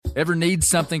Ever need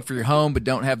something for your home but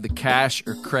don't have the cash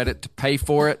or credit to pay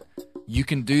for it? You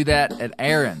can do that at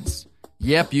Aaron's.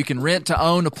 Yep, you can rent to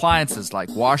own appliances like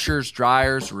washers,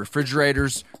 dryers,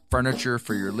 refrigerators, furniture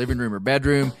for your living room or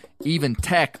bedroom, even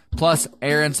tech. Plus,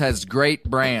 Aaron's has great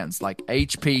brands like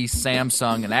HP,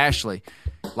 Samsung, and Ashley.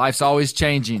 Life's always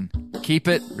changing. Keep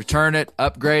it, return it,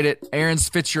 upgrade it. Aaron's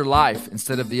fits your life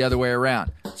instead of the other way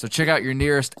around. So check out your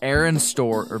nearest Aaron's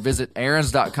store or visit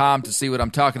aarons.com to see what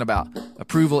I'm talking about.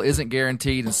 Approval isn't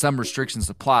guaranteed and some restrictions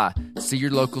apply. See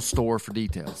your local store for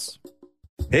details.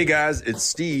 Hey guys, it's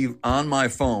Steve on my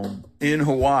phone in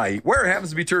Hawaii, where it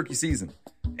happens to be turkey season.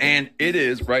 And it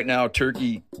is right now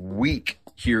Turkey Week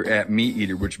here at Meat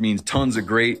Eater, which means tons of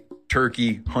great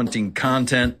turkey hunting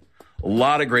content. A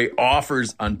lot of great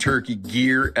offers on turkey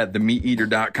gear at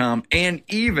themeateater.com, and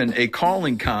even a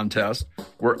calling contest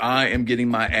where I am getting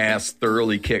my ass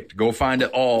thoroughly kicked. Go find it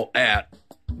all at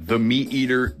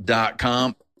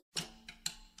themeateater.com.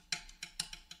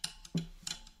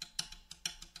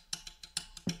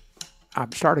 I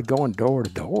started going door to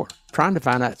door, trying to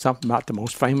find out something about the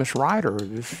most famous writer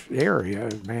of this area,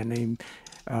 a man named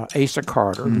Asa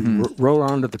Carter, who wrote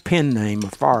under the pen name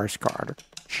of Forrest Carter.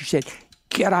 She said,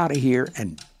 "Get out of here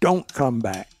and don't come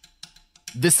back."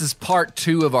 This is part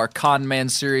 2 of our Conman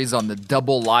series on the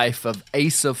double life of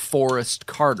Asa Forrest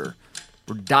Carter.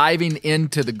 We're diving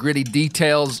into the gritty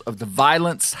details of the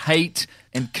violence, hate,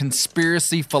 and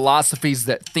conspiracy philosophies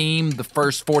that themed the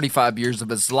first 45 years of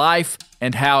his life,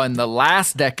 and how in the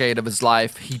last decade of his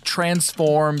life, he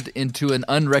transformed into an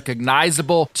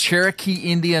unrecognizable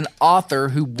Cherokee Indian author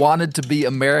who wanted to be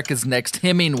America's next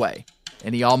Hemingway.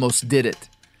 And he almost did it.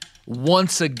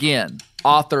 Once again,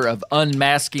 author of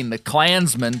Unmasking the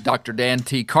Klansman, Dr. Dan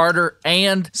T. Carter,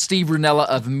 and Steve Rinella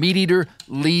of Meat Eater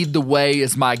lead the way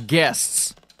as my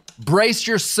guests. Brace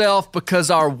yourself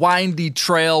because our windy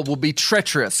trail will be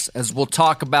treacherous as we'll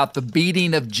talk about the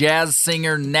beating of jazz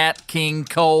singer Nat King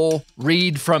Cole,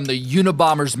 read from the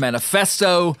Unabomber's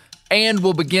Manifesto, and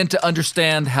we'll begin to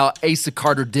understand how Asa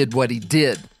Carter did what he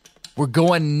did. We're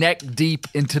going neck deep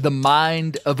into the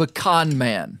mind of a con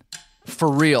man.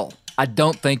 For real, I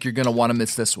don't think you're going to want to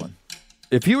miss this one.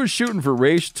 If he was shooting for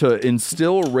race to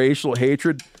instill racial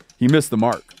hatred, he missed the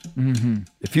mark. Mm-hmm.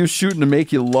 If he was shooting to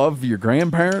make you love your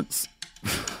grandparents,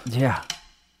 yeah.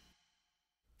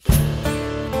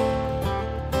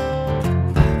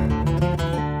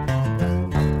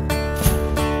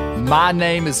 My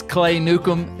name is Clay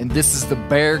Newcomb, and this is the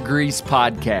Bear Grease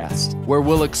Podcast, where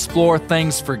we'll explore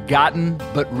things forgotten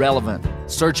but relevant,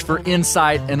 search for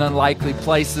insight in unlikely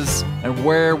places, and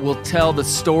where we'll tell the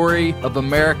story of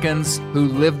Americans who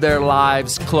live their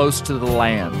lives close to the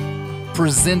land.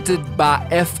 Presented by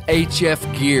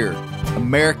FHF Gear,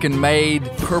 American-made,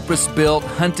 purpose-built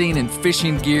hunting and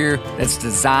fishing gear that's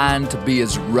designed to be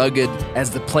as rugged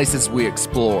as the places we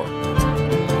explore.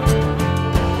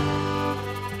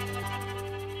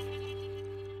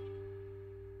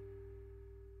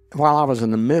 While I was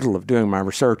in the middle of doing my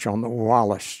research on the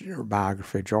Wallace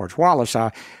biography, George Wallace,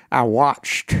 I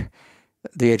watched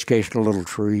The Educational Little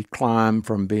Tree climb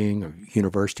from being a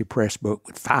university press book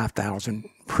with 5,000,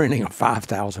 printing of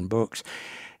 5,000 books.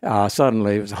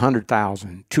 Suddenly it was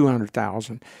 100,000,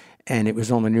 200,000, and it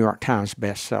was on the New York Times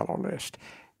bestseller list.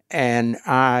 And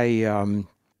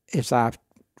as I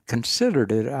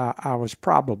considered it, I was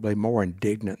probably more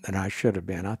indignant than I should have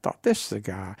been. I thought, this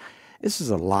is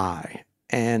a lie.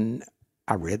 And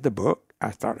I read the book. I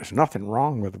thought there's nothing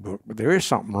wrong with the book, but there is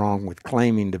something wrong with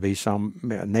claiming to be some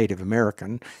Native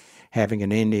American, having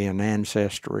an Indian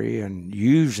ancestry and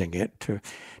using it to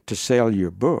sell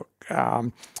your book.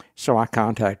 So I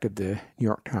contacted the New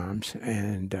York Times,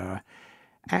 and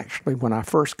actually when I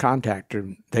first contacted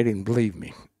them, they didn't believe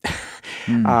me.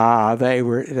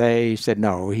 They said,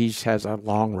 no, he has a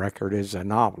long record as a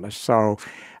novelist. So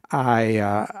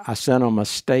I sent them a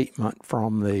statement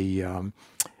from the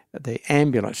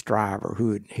ambulance driver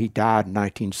he died in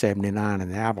 1979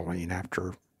 in Abilene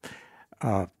after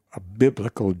a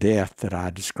biblical death that I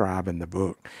describe in the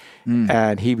book.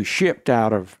 And he was shipped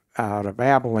out of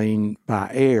Abilene by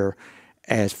air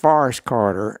as Forrest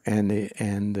Carter, and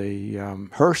the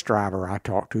hearse driver I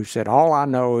talked to said, all I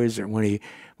know is that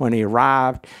when he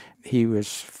arrived, he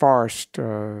was Forrest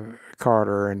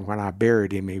Carter, and when I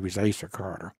buried him, he was Asa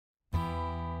Carter.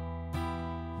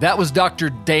 That was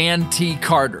Dr. Dan T.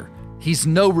 Carter. He's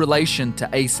no relation to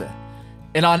Asa.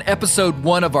 And on episode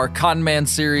 1 of our Conman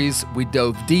series, we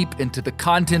dove deep into the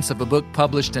contents of a book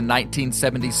published in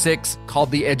 1976 called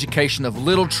The Education of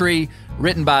Little Tree,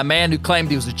 written by a man who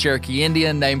claimed he was a Cherokee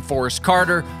Indian named Forrest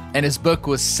Carter, and his book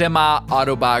was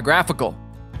semi-autobiographical.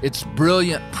 It's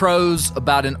brilliant prose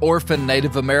about an orphan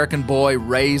Native American boy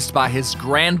raised by his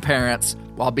grandparents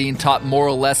while being taught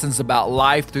moral lessons about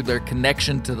life through their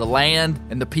connection to the land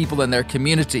and the people in their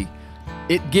community.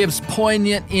 It gives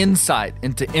poignant insight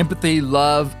into empathy,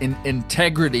 love, and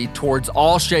integrity towards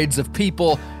all shades of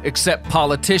people except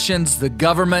politicians, the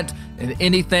government, and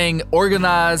anything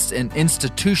organized and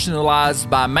institutionalized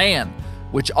by man,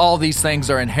 which all these things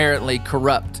are inherently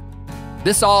corrupt.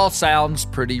 This all sounds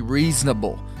pretty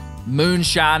reasonable.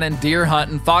 Moonshining, deer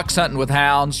hunting, fox hunting with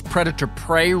hounds,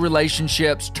 predator-prey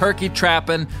relationships, turkey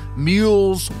trapping,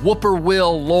 mules,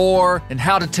 whippoorwill lore, and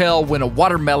how to tell when a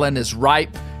watermelon is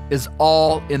ripe is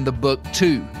all in the book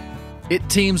too. It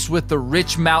teams with the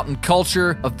rich mountain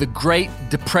culture of the Great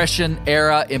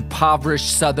Depression-era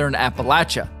impoverished southern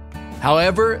Appalachia.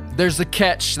 However, there's a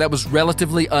catch that was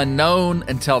relatively unknown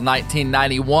until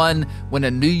 1991 when a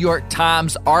New York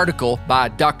Times article by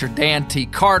Dr. Dan T.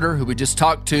 Carter, who we just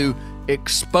talked to,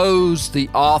 exposed the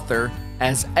author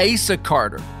as Asa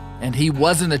Carter. And he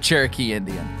wasn't a Cherokee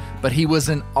Indian, but he was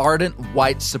an ardent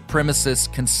white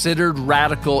supremacist considered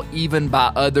radical even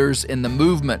by others in the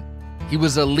movement. He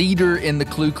was a leader in the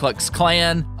Ku Klux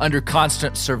Klan under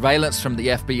constant surveillance from the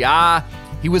FBI.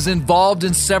 He was involved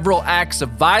in several acts of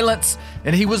violence,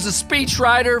 and he was a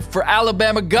speechwriter for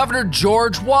Alabama Governor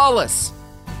George Wallace.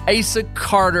 Asa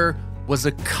Carter was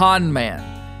a con man.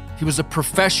 He was a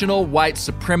professional white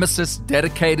supremacist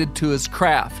dedicated to his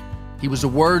craft. He was a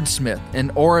wordsmith,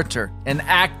 an orator, an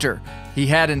actor. He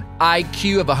had an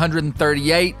IQ of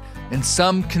 138, and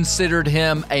some considered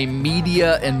him a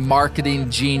media and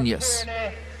marketing genius.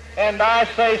 And I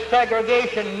say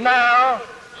segregation now,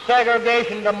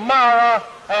 segregation tomorrow,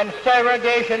 and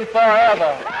segregation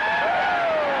forever.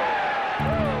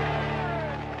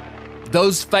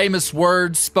 Those famous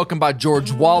words spoken by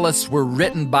George Wallace were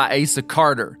written by Asa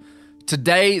Carter.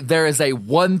 Today, there is a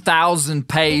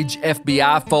 1,000-page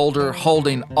FBI folder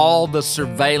holding all the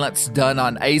surveillance done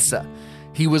on Asa.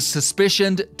 He was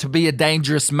suspicioned to be a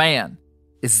dangerous man.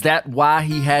 Is that why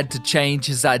he had to change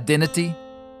his identity?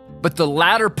 But the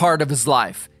latter part of his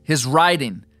life, his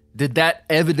writing, did that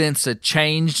evidence a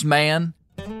changed man?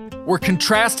 We're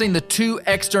contrasting the two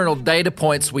external data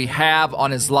points we have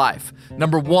on his life.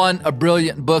 Number one, a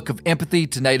brilliant book of empathy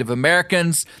to Native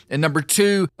Americans, and number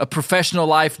two, a professional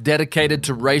life dedicated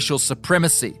to racial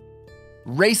supremacy.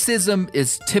 Racism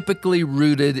is typically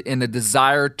rooted in a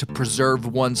desire to preserve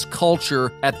one's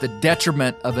culture at the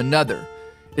detriment of another.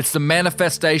 It's the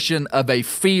manifestation of a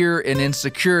fear and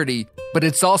insecurity, but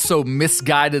it's also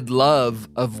misguided love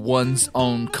of one's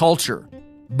own culture.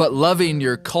 But loving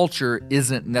your culture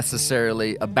isn't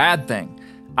necessarily a bad thing.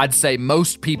 I'd say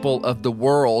most people of the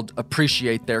world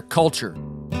appreciate their culture.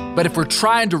 But if we're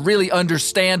trying to really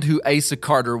understand who Asa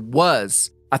Carter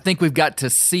was, I think we've got to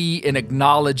see and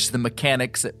acknowledge the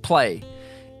mechanics at play.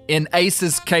 In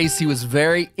Asa's case, he was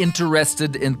very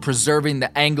interested in preserving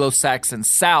the Anglo-Saxon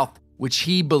South, which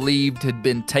he believed had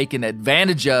been taken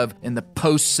advantage of in the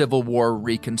post-Civil War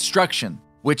Reconstruction,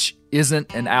 which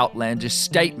isn't an outlandish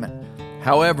statement.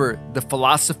 However, the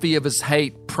philosophy of his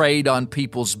hate preyed on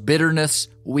people's bitterness,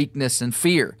 weakness, and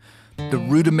fear. The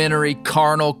rudimentary,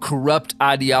 carnal, corrupt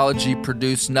ideology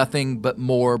produced nothing but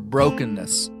more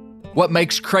brokenness. What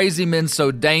makes crazy men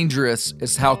so dangerous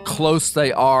is how close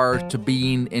they are to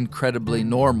being incredibly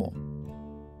normal.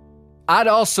 I'd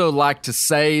also like to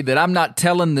say that I'm not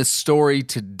telling this story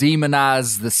to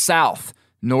demonize the South,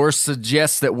 nor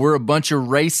suggest that we're a bunch of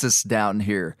racists down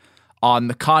here. On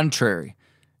the contrary,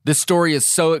 this story is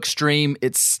so extreme,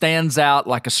 it stands out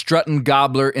like a strutting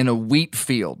gobbler in a wheat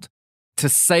field. To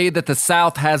say that the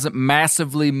South hasn't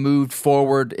massively moved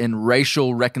forward in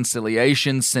racial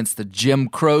reconciliation since the Jim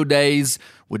Crow days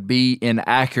would be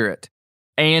inaccurate.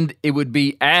 And it would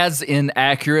be as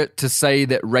inaccurate to say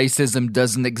that racism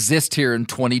doesn't exist here in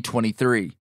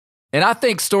 2023. And I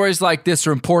think stories like this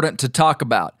are important to talk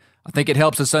about. I think it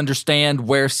helps us understand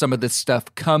where some of this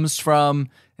stuff comes from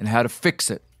and how to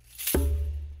fix it.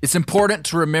 It's important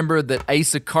to remember that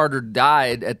Asa Carter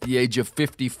died at the age of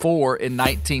 54 in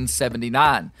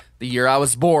 1979, the year I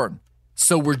was born.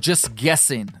 So we're just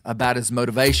guessing about his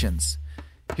motivations.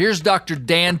 Here's Dr.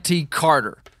 Dan T.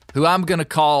 Carter, who I'm going to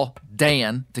call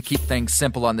Dan to keep things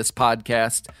simple on this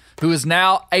podcast, who is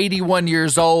now 81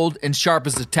 years old and sharp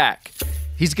as a tack.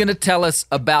 He's going to tell us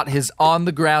about his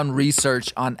on-the-ground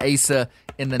research on Asa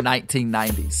in the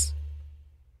 1990s.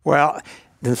 Well,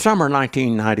 the summer of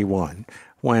 1991,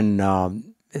 when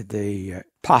the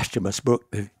posthumous book,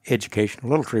 The Educational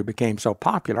Little Tree, became so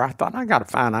popular, I thought, I got to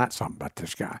find out something about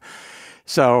this guy.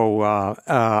 So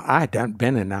I had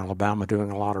been in Alabama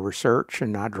doing a lot of research,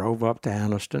 and I drove up to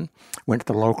Anniston, went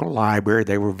to the local library.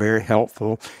 They were very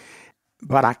helpful,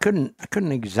 but I couldn't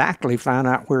exactly find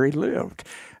out where he lived.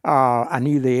 I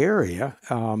knew the area,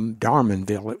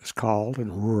 Darmanville it was called, in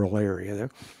a rural area there.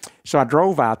 So I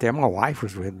drove out there. My wife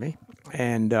was with me,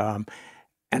 and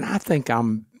I think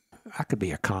I could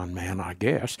be a con man, I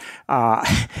guess. I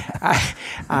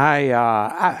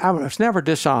was never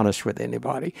dishonest with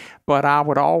anybody, but I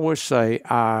would always say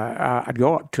I'd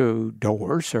go up to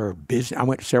doors or business. I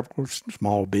went to several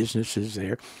small businesses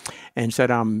there and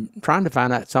said, I'm trying to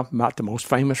find out something about the most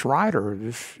famous writer of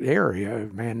this area, a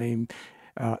man named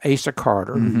Asa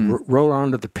Carter, who wrote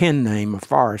under the pen name of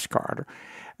Forrest Carter.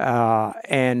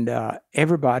 And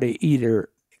everybody either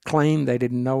claimed they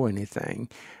didn't know anything.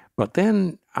 But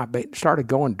then I started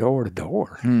going door to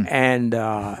door, and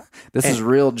this is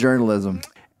real journalism.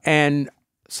 And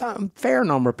some fair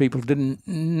number of people didn't,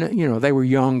 they were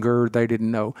younger, they didn't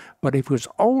know. But it was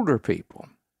older people,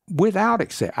 without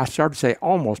exception. I started to say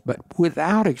almost, but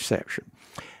without exception,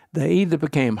 they either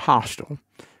became hostile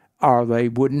or they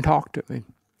wouldn't talk to me.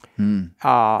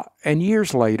 And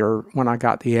years later, when I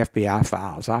got the FBI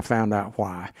files, I found out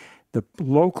why. The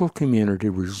local community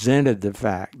resented the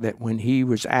fact that when he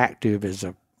was active as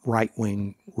a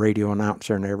right-wing radio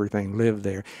announcer and everything, lived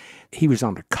there, he was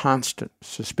under constant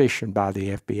suspicion by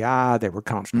the FBI. They were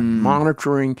constantly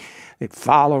monitoring. They'd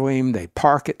follow him. They'd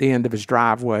park at the end of his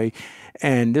driveway.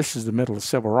 And this is the middle of the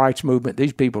civil rights movement.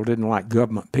 These people didn't like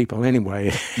government people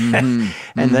anyway. And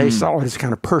they saw it as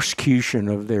kind of persecution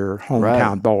of their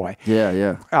hometown boy.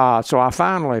 Yeah. So I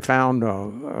finally found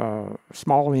a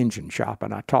small engine shop,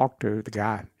 and I talked to the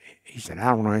guy. He said,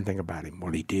 I don't know anything about him.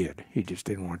 Well, he did. He just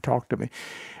didn't want to talk to me.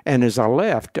 And as I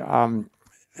left, one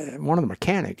of the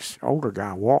mechanics, older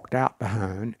guy, walked out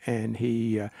behind, and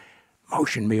he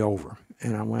motioned me over.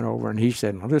 And I went over, and he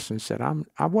said, "Now listen," he said,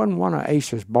 I wasn't one of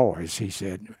Asa's boys, he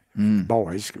said,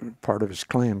 boys, part of his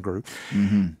clan group.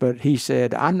 But he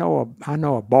said, I know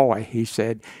a boy, he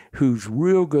said, who's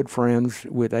real good friends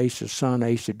with Asa's son,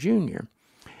 Asa Jr.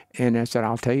 And I said,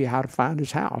 I'll tell you how to find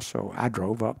his house. So I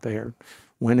drove up there,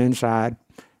 went inside,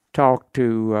 talked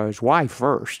to his wife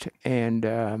first,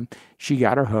 and she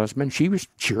got her husband. She was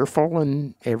cheerful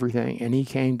and everything, and he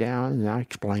came down, and I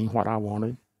explained what I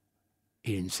wanted.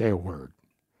 He didn't say a word.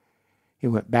 He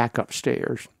went back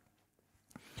upstairs.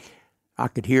 I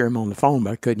could hear him on the phone,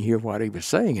 but I couldn't hear what he was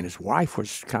saying, and his wife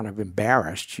was kind of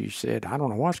embarrassed. She said, I don't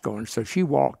know what's going on. So she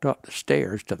walked up the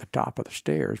stairs to the top of the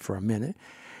stairs for a minute.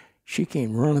 She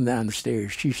came running down the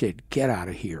stairs. She said, get out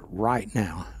of here right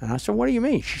now. And I said, what do you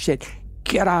mean? She said,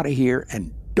 get out of here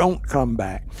and don't come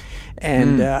back.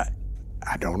 And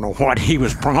I don't know what he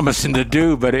was promising to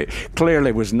do, but it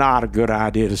clearly was not a good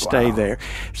idea to stay there.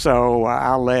 So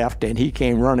I left, and he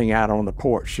came running out on the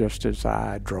porch just as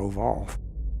I drove off.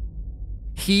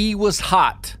 He was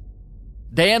hot.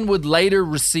 Dan would later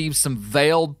receive some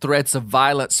veiled threats of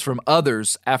violence from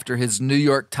others after his New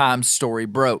York Times story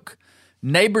broke.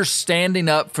 Neighbors standing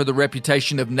up for the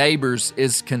reputation of neighbors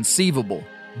is conceivable,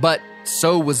 but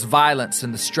so was violence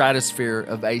in the stratosphere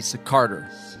of Asa Carter.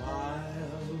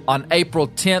 On April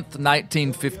 10th,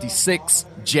 1956,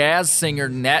 jazz singer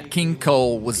Nat King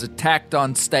Cole was attacked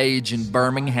on stage in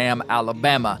Birmingham,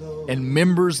 Alabama, and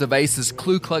members of Asa's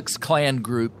Ku Klux Klan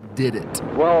group did it.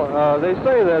 Well, they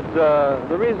say that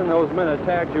the reason those men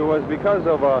attacked you was because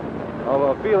of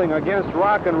a feeling against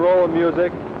rock and roll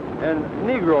music and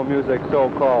Negro music,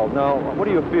 so-called. Now, what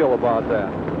do you feel about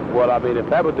that? Well, I mean, if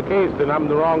that was the case, then I'm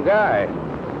the wrong guy.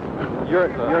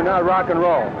 You're not rock and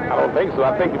roll. I don't think so.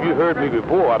 I think if you heard me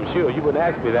before, I'm sure you wouldn't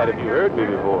ask me that if you heard me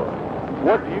before.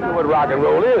 What do you know what rock and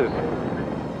roll is?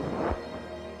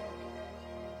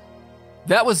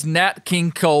 That was Nat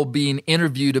King Cole being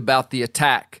interviewed about the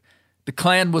attack. The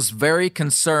Klan was very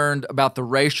concerned about the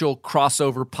racial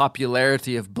crossover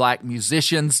popularity of black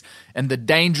musicians and the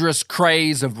dangerous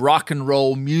craze of rock and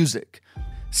roll music.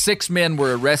 6 men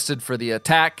were arrested for the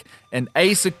attack, and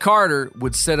Asa Carter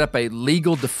would set up a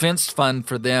legal defense fund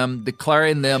for them,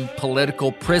 declaring them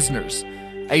political prisoners.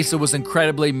 Asa was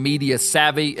incredibly media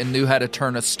savvy and knew how to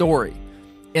turn a story.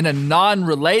 In a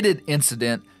non-related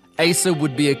incident, Asa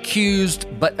would be accused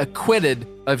but acquitted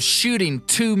of shooting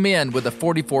 2 men with a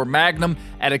 .44 Magnum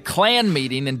at a Klan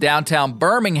meeting in downtown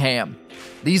Birmingham.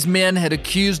 These men had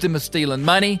accused him of stealing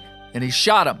money, and he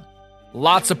shot them.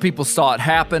 Lots of people saw it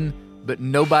happen, but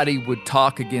nobody would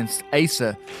talk against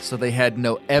Asa, so they had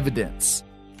no evidence.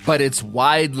 But it's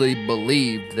widely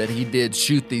believed that he did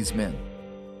shoot these men.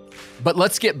 But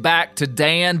let's get back to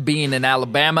Dan being in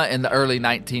Alabama in the early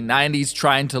 1990s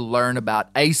trying to learn about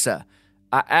Asa.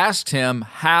 I asked him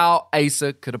how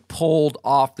Asa could have pulled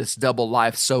off this double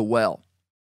life so well.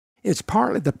 It's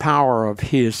partly the power of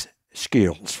his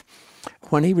skills.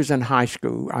 When he was in high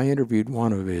school, I interviewed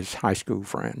one of his high school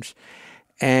friends,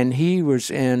 and he was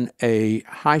in a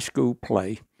high school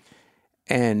play,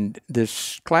 and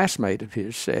this classmate of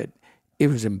his said, it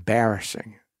was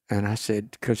embarrassing. And I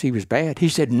said, because he was bad? He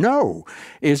said, no,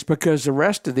 it's because the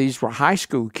rest of these were high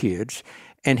school kids,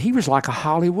 and he was like a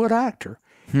Hollywood actor.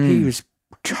 He was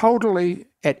totally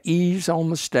at ease on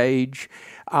the stage.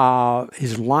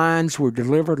 His lines were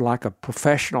delivered like a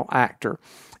professional actor,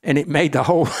 and it made the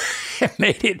whole, it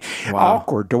made it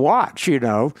awkward to watch, you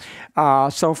know.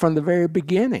 So from the very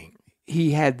beginning,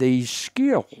 he had these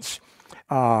skills.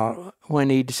 When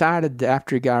he decided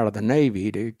after he got out of the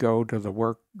Navy to go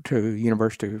to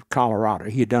University of Colorado,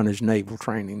 he had done his naval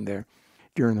training there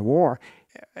during the war.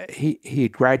 He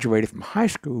had graduated from high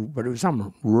school, but it was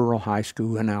some rural high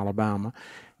school in Alabama.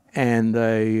 And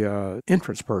the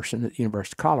entrance person at the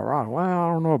University of Colorado, well,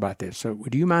 I don't know about this, so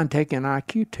would you mind taking an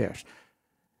IQ test?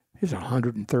 It was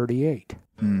 138.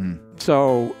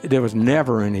 So there was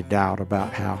never any doubt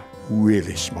about how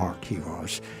really smart he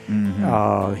was.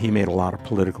 He made a lot of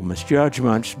political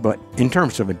misjudgments, but in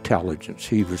terms of intelligence,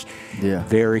 he was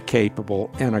very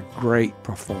capable and a great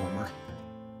performer.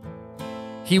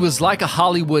 He was like a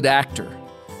Hollywood actor.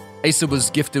 Asa was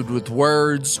gifted with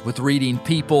words, with reading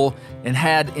people, and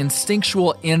had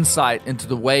instinctual insight into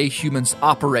the way humans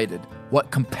operated,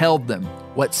 what compelled them,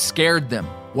 what scared them,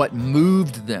 what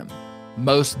moved them.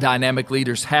 Most dynamic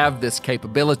leaders have this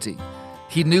capability.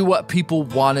 He knew what people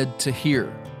wanted to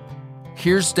hear.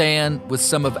 Here's Dan with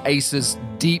some of Asa's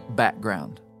deep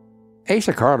background.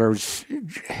 Asa Carter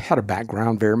had a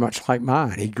background very much like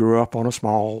mine. He grew up on a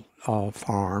small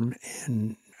farm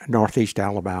in northeast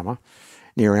Alabama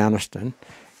near Anniston.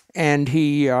 And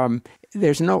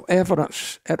there's no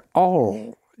evidence at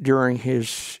all during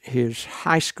his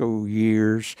high school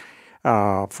years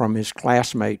from his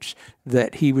classmates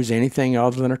that he was anything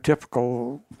other than a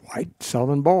typical white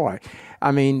Southern boy.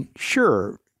 I mean,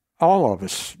 sure, all of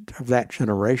us of that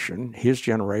generation, his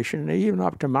generation, and even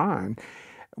up to mine,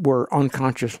 were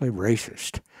unconsciously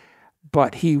racist.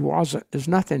 But he wasn't, there's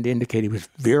nothing to indicate he was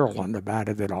virulent about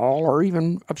it at all or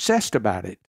even obsessed about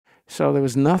it. So there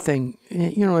was nothing,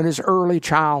 in his early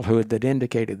childhood that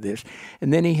indicated this.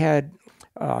 And then he had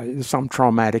some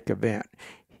traumatic event.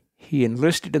 He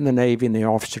enlisted in the Navy in the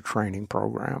officer training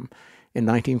program in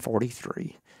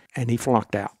 1943, and he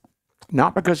flunked out.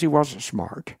 Not because he wasn't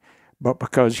smart, but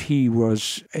because he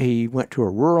went to a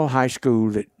rural high school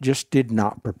that just did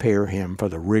not prepare him for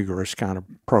the rigorous kind of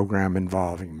program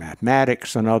involving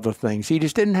mathematics and other things. He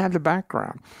just didn't have the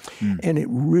background, and it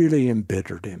really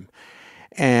embittered him.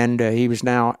 And he was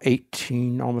now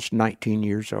 18, almost 19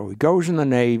 years old. He goes in the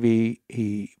Navy.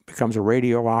 He becomes a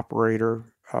radio operator,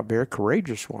 a very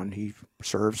courageous one. He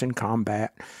serves in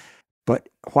combat. But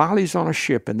while he's on a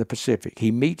ship in the Pacific,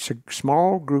 he meets a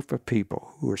small group of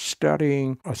people who are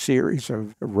studying a series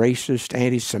of racist,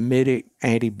 anti-Semitic,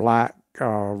 anti-black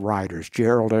writers,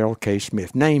 Gerald L.K.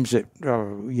 Smith, names that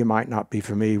you might not be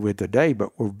familiar with today,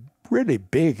 but were really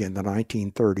big in the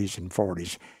 1930s and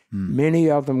 40s. Many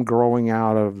of them growing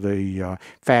out of the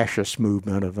fascist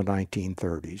movement of the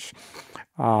 1930s.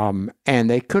 And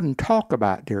they couldn't talk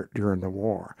about during the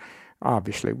war.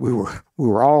 Obviously, we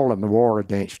were all in the war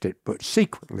against it, but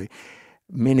secretly,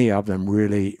 many of them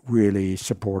really, really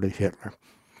supported Hitler.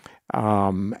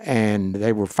 And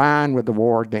they were fine with the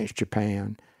war against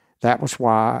Japan. That was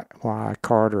why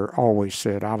Carter always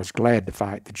said, I was glad to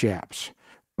fight the Japs,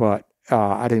 but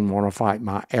I didn't want to fight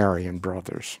my Aryan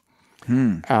brothers.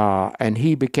 And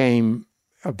he became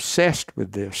obsessed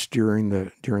with this during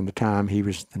the time he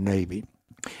was in the Navy.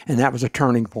 And that was a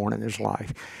turning point in his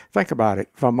life. Think about it.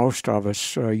 For most of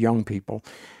us young people,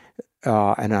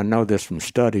 and I know this from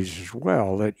studies as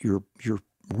well, that your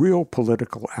real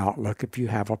political outlook, if you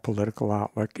have a political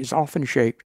outlook, is often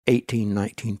shaped 18,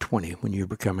 19, 20 when you're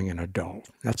becoming an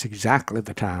adult. That's exactly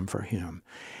the time for him.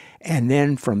 And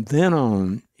then from then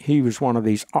on, he was one of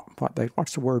these,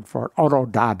 what's the word for it?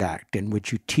 Autodidact, in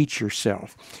which you teach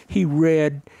yourself. He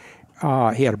read,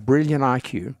 he had a brilliant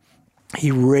IQ. He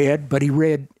read, but he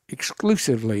read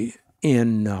exclusively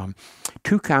in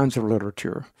two kinds of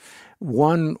literature.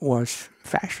 One was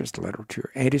fascist literature,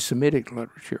 anti-Semitic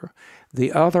literature.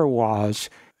 The other was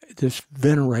this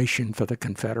veneration for the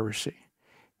Confederacy.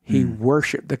 He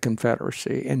worshipped the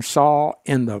Confederacy and saw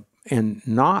in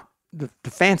not the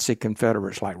fancy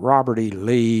Confederates like Robert E.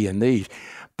 Lee and these,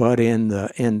 but in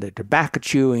the tobacco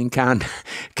chewing kind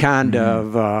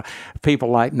of people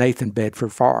like Nathan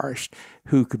Bedford Forrest,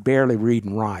 who could barely read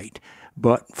and write,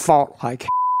 but fought like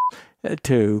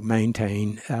to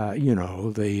maintain,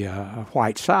 the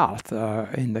white South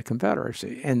in the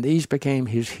Confederacy. And these became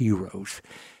his heroes.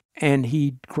 And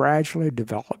he gradually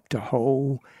developed a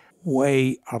whole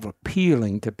way of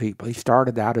appealing to people. He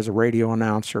started out as a radio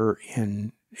announcer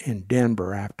in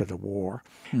Denver after the war.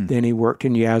 Then he worked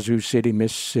in Yazoo City,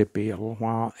 Mississippi a little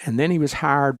while. And then he was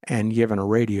hired and given a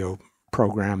radio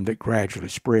program that gradually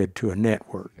spread to a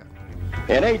network.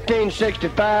 In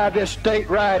 1865, this state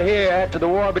right here, after the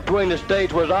war between the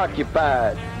states, was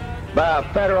occupied by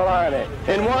a federal army.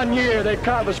 In 1 year, they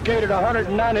confiscated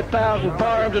 190,000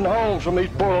 farms and homes from these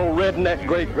poor old redneck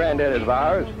great-granddaddies of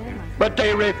ours. But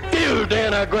they refused to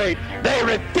integrate. They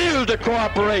refused to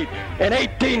cooperate. In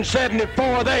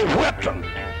 1874, they whipped them.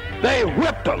 They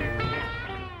whipped them.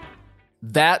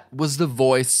 That was the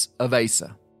voice of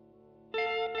Asa.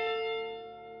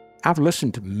 I've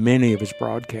listened to many of his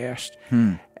broadcasts,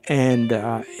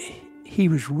 and he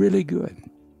was really good.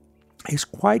 He's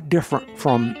quite different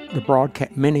from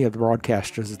many of the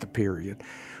broadcasters of the period,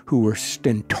 who were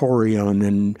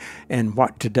stentorian and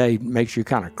what today makes you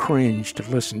kind of cringe to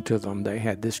listen to them. They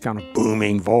had this kind of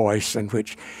booming voice in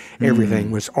which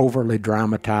everything was overly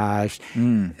dramatized.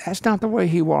 That's not the way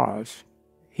he was.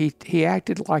 He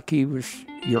acted like he was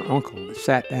your uncle that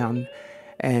sat down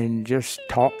and just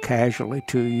talk casually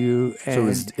to you.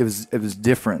 And So it was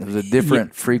different. It was a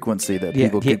different frequency that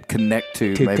people could connect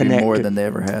to maybe more than they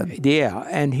ever had. Yeah,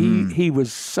 and he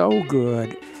was so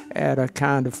good at a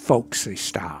kind of folksy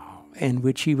style in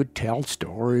which he would tell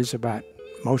stories about,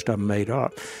 most of them made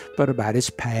up, but about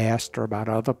his past or about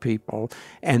other people,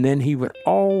 and then he would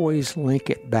always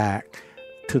link it back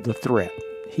to the threat.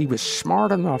 He was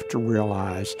smart enough to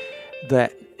realize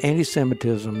that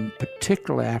anti-Semitism,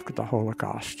 particularly after the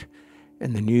Holocaust,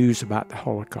 and the news about the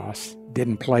Holocaust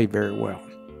didn't play very well.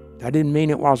 That didn't mean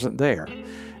it wasn't there.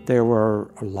 There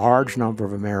were a large number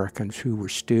of Americans who were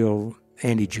still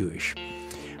anti-Jewish,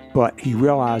 but he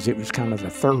realized it was kind of the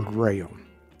third rail.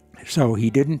 So he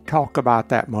didn't talk about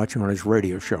that much on his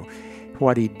radio show.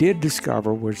 What he did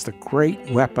discover was the great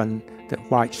weapon that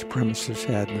white supremacists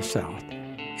had in the South,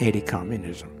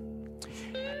 anti-communism.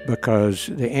 Because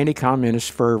the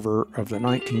anti-communist fervor of the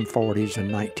 1940s and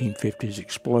 1950s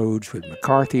explodes with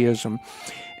McCarthyism.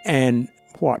 And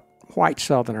what white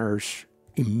Southerners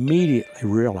immediately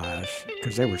realized,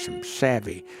 because there were some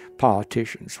savvy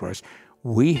politicians, was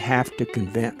we have to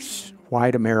convince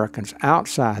white Americans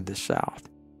outside the South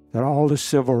that all the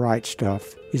civil rights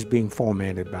stuff is being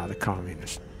fomented by the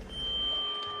communists.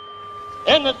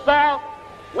 In the South,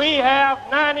 we have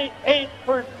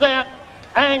 98%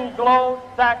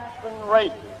 Anglo-Saxon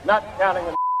races, not counting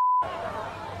the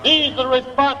These are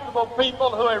responsible people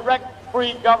who erect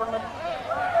free government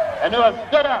and who have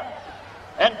stood up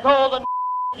and told the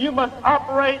you must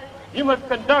operate, you must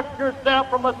conduct yourself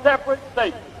from a separate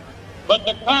state. But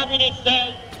the communist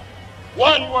says,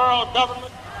 one world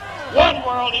government, one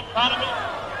world economy,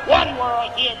 one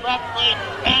world geographically,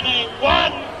 and a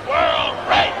one world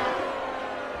race.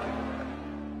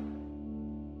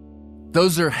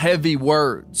 Those are heavy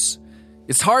words.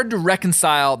 It's hard to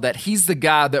reconcile that he's the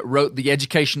guy that wrote The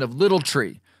Education of Little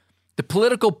Tree. The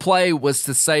political play was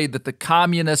to say that the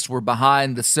communists were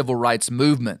behind the civil rights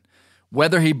movement.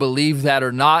 Whether he believed that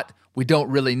or not, we don't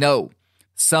really know.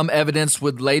 Some evidence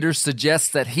would later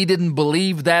suggest that he didn't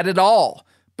believe that at all,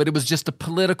 but it was just a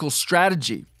political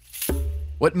strategy.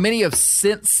 What many have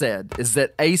since said is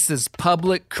that Asa's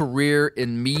public career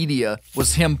in media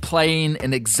was him playing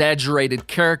an exaggerated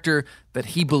character that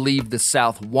he believed the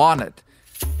South wanted.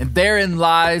 And therein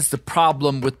lies the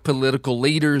problem with political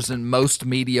leaders and most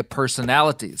media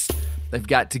personalities. They've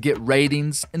got to get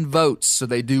ratings and votes, so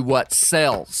they do what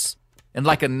sells. And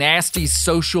like a nasty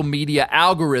social media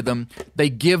algorithm, they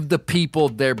give the people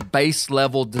their base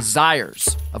level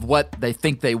desires of what they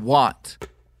think they want.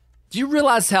 Do you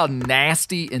realize how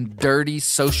nasty and dirty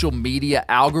social media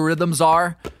algorithms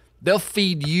are? They'll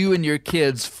feed you and your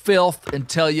kids filth and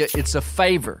tell you it's a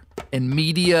favor. And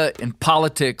media and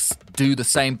politics do the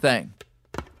same thing.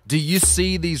 Do you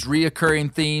see these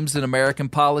reoccurring themes in American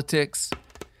politics?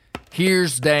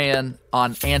 Here's Dan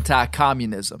on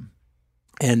anti-communism.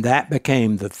 And that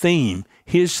became the theme,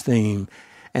 his theme,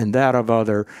 and that of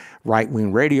other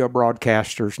right-wing radio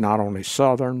broadcasters, not only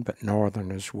Southern, but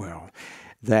Northern as well.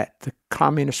 That the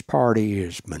Communist Party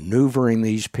is maneuvering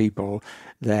these people,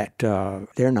 that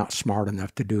they're not smart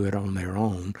enough to do it on their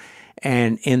own.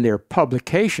 And in their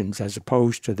publications, as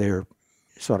opposed to their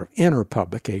sort of inner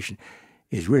publication,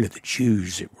 is really the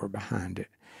Jews that were behind it.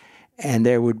 And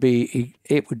it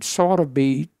would sort of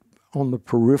be on the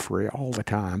periphery all the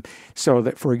time. So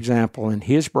that, for example, in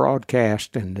his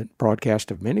broadcast and the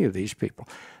broadcast of many of these people,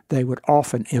 they would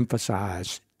often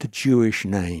emphasize the Jewish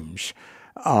names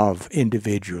of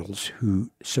individuals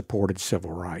who supported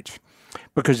civil rights.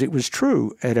 Because it was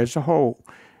true, and as a whole,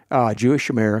 Jewish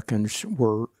Americans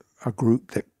were a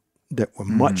group that were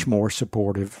much more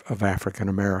supportive of African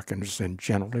Americans than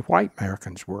generally white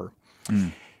Americans were.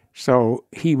 So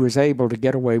he was able to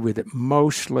get away with it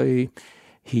mostly.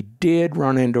 He did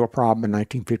run into a problem in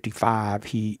 1955.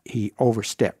 He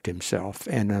overstepped himself,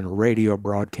 and in a radio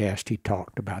broadcast he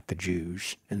talked about the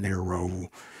Jews and their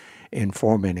role in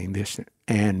fomenting this.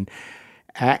 And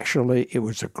actually it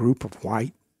was a group of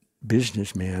white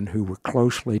businessmen who were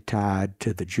closely tied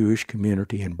to the Jewish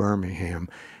community in Birmingham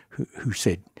who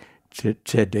said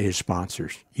to his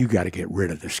sponsors, "You got to get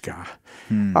rid of this guy."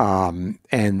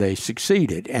 And they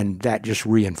succeeded, and that just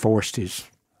reinforced his,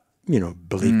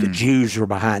 belief the Jews were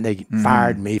behind. They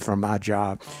fired me from my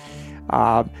job.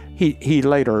 He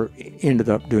later ended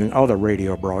up doing other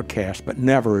radio broadcasts, but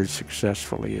never as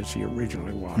successfully as he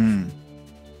originally was.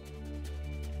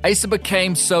 Asa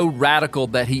became so radical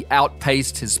that he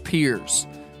outpaced his peers.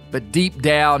 But deep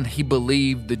down, he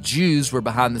believed the Jews were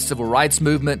behind the civil rights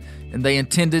movement and they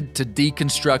intended to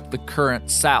deconstruct the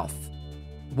current South.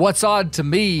 What's odd to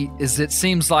me is it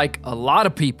seems like a lot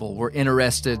of people were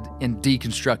interested in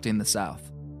deconstructing the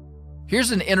South.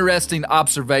 Here's an interesting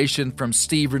observation from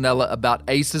Steve Rinella about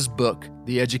Asa's book,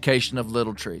 The Education of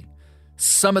Little Tree.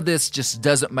 Some of this just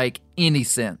doesn't make any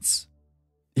sense.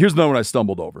 Here's another one I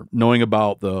stumbled over, knowing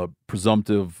about the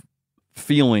presumptive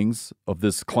feelings of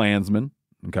this Klansman,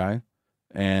 okay,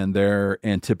 and their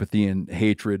antipathy and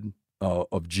hatred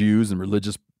of Jews and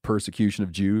religious persecution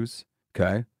of Jews,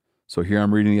 okay. So here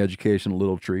I'm reading The Education of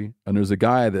Little Tree, and there's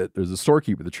a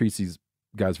storekeeper that treats these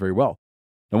guys very well.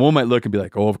 And one might look and be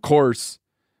like, oh, of course,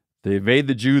 they evade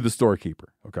the Jew, the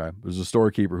storekeeper, okay. There's a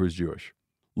storekeeper who's Jewish.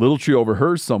 Little Tree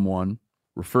overhears someone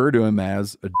refer to him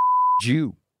as a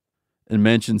Jew and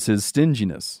mentions his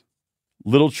stinginess.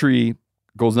 Little Tree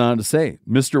goes on to say,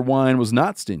 Mr. Wine was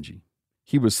not stingy.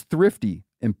 He was thrifty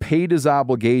and paid his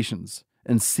obligations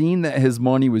and seen that his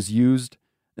money was used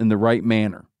in the right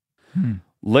manner.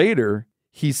 Later,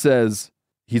 he says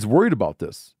he's worried about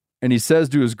this. And he says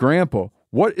to his grandpa,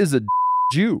 what is a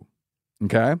Jew?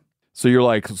 Okay? So you're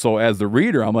like, so as the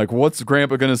reader, I'm like, what's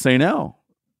grandpa going to say now?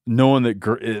 Knowing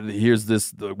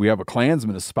that we have a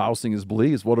Klansman espousing his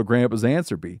beliefs, what will grandpa's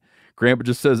answer be? Grandpa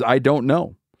just says, I don't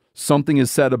know. Something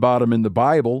is said about him in the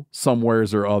Bible,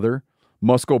 somewheres or other,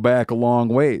 must go back a long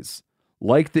ways.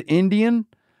 Like the Indian,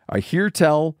 I hear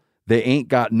tell they ain't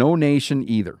got no nation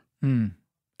either. End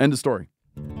of story.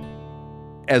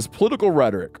 As political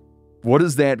rhetoric, what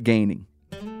is that gaining?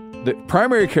 The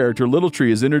primary character, Little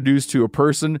Tree, is introduced to a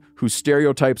person who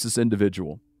stereotypes this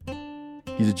individual.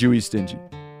 He's a Jew, he's stingy.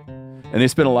 And they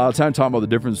spend a lot of time talking about the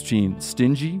difference between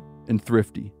stingy and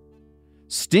thrifty.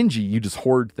 Stingy, you just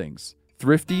hoard things.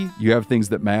 Thrifty, you have things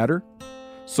that matter.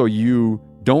 So you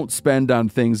don't spend on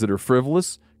things that are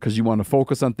frivolous because you want to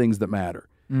focus on things that matter.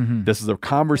 This is a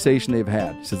conversation they've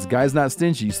had. He says, the guy's not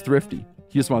stingy, he's thrifty.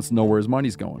 He just wants to know where his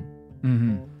money's going.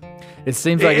 It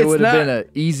seems like it would have been an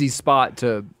easy spot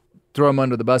to throw him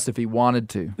under the bus if he wanted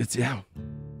to.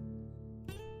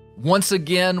 Once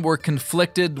again, we're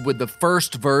conflicted with the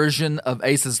first version of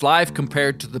Asa's life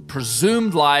compared to the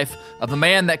presumed life of a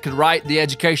man that could write The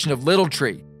Education of Little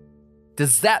Tree.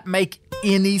 Does that make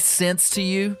any sense to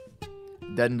you?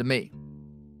 It doesn't to me.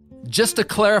 Just to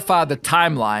clarify the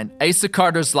timeline, Asa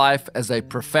Carter's life as a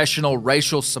professional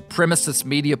racial supremacist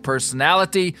media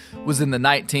personality was in the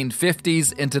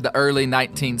 1950s into the early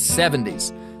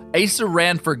 1970s. Asa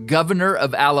ran for governor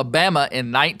of Alabama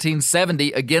in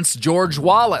 1970 against George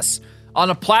Wallace. On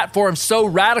a platform so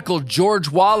radical, George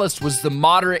Wallace was the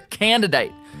moderate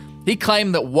candidate. He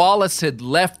claimed that Wallace had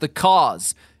left the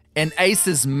cause, and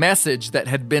Asa's message that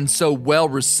had been so well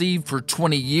received for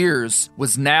 20 years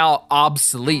was now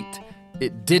obsolete.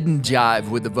 It didn't jive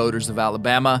with the voters of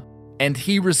Alabama, and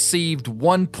he received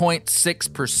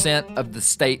 1.6% of the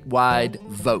statewide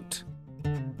vote.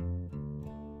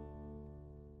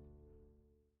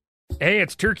 Hey,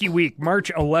 it's Turkey Week,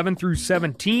 March 11 through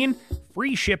 17.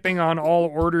 Free shipping on all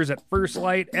orders at First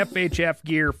Light, FHF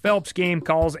Gear, Phelps Game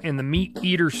Calls, and the Meat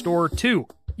Eater store, too.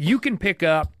 You can pick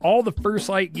up all the First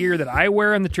Light gear that I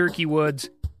wear in the turkey woods,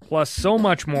 plus so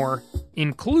much more,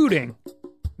 including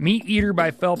Meat Eater by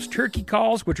Phelps turkey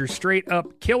calls, which are straight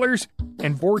up killers,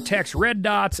 and Vortex red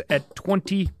dots at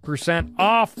 20%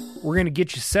 off. We're going to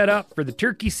get you set up for the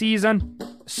turkey season.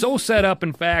 So set up,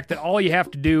 in fact, that all you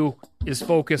have to do is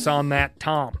focus on that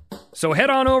tom. So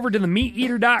head on over to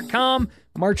themeateater.com,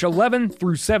 March 11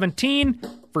 through 17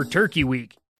 for Turkey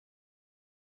Week.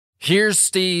 Here's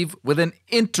Steve with an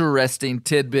interesting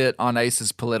tidbit on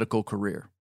Asa's political career.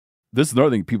 This is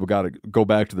another thing people got to go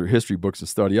back to their history books and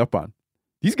study up on.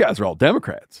 These guys are all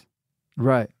Democrats.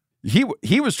 Right.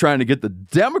 He was trying to get the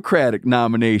Democratic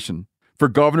nomination for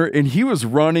governor, and he was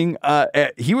running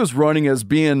as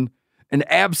being an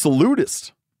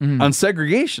absolutist on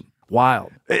segregation.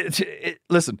 Wild.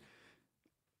 Listen,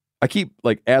 I keep,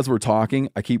 like, as we're talking,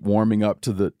 I keep warming up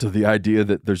to the idea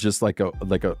that there's just like a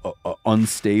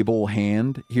unstable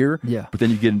hand here. Yeah. But then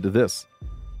you get into this.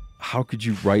 How could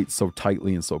you write so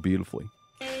tightly and so beautifully?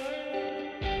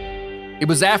 It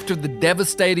was after the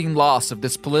devastating loss of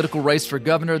this political race for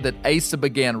governor that Asa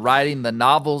began writing the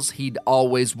novels he'd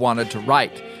always wanted to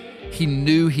write. He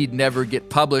knew he'd never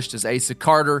get published as Asa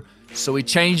Carter, so he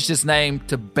changed his name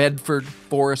to Bedford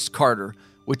Forrest Carter,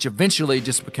 which eventually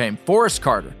just became Forrest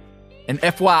Carter. And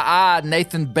FYI,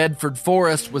 Nathan Bedford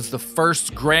Forrest was the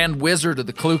first Grand Wizard of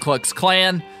the Ku Klux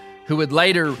Klan, who would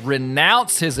later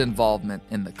renounce his involvement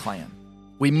in the Klan.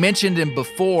 We mentioned him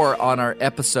before on our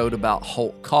episode about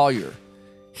Holt Collier.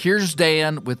 Here's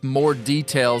Dan with more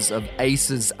details of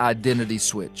Asa's identity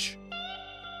switch.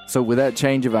 So with that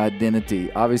change of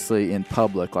identity, obviously in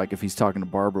public, like if he's talking to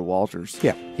Barbara Walters,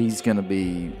 yeah, he's going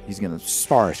to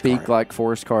speak like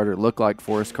Forrest Carter, look like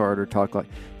Forrest Carter, talk like.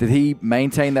 Did he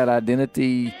maintain that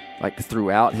identity like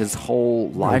throughout his whole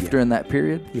life during that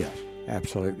period? Yeah,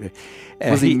 absolutely.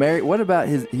 Was he married? What about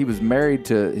he was married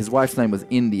to, his wife's name was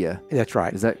India. That's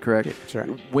right. Is that correct? That's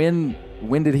right. When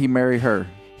did he marry her?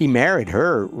 He married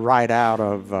her right out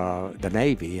of the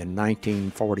Navy in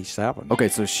 1947. Okay,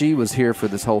 so she was here for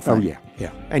this whole thing. Oh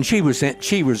yeah. And she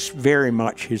was very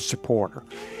much his supporter,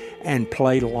 and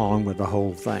played along with the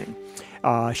whole thing.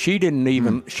 She didn't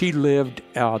even. She lived.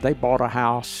 They bought a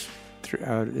house,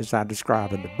 as I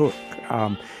describe in the book,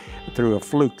 through a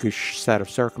flukish set of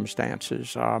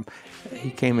circumstances.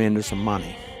 He came into some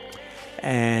money.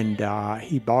 And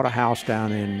he bought a house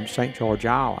down in St. George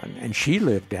Island, and she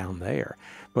lived down there.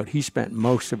 But he spent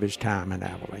most of his time in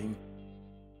Abilene.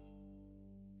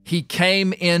 He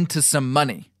came into some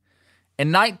money.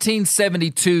 In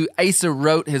 1972, Asa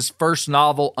wrote his first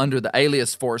novel under the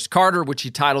alias Forrest Carter, which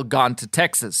he titled Gone to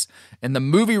Texas. And the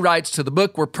movie rights to the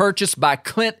book were purchased by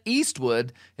Clint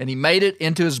Eastwood, and he made it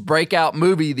into his breakout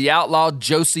movie, The Outlaw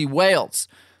Josie Wales.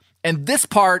 And this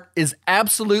part is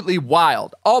absolutely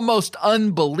wild, almost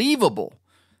unbelievable.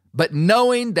 But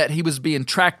knowing that he was being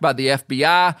tracked by the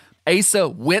FBI, Asa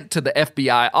went to the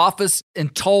FBI office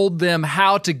and told them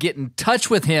how to get in touch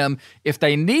with him if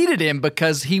they needed him,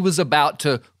 because he was about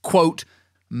to, quote,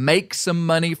 make some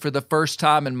money for the first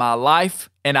time in my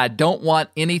life, and I don't want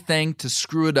anything to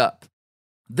screw it up.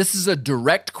 This is a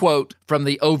direct quote from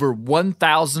the over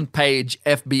 1,000-page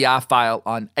FBI file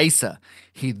on Asa.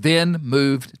 He then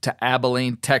moved to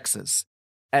Abilene, Texas.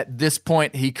 At this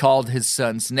point, he called his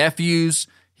son's nephews.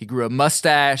 He grew a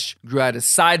mustache, grew out his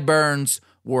sideburns,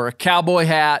 wore a cowboy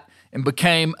hat, and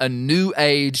became a New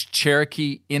Age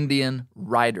Cherokee Indian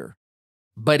writer.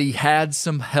 But he had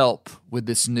some help with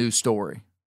this new story.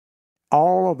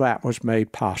 All of that was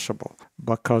made possible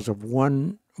because of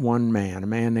one man, a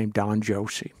man named Don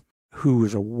Josie, who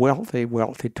was a wealthy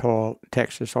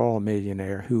Texas oil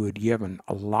millionaire who had given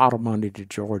a lot of money to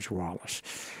George Wallace.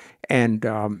 And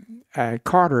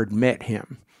Carter had met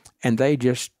him, and they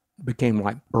just became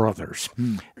like brothers.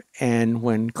 And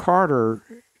when Carter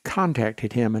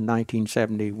contacted him in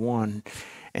 1971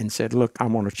 and said, look, I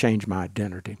want to change my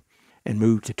identity and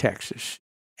move to Texas.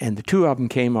 And the two of them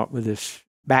came up with this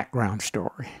background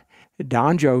story.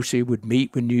 Don Josie would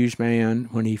meet with newsmen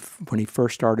when he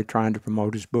first started trying to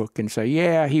promote his book and say,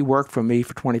 yeah, he worked for me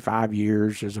for 25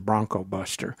 years as a bronco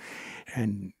buster.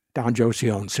 And Don Josie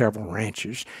owned several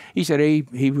ranches. He said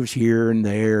he was here and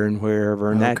there and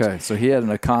wherever. And okay, so he had an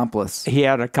accomplice. He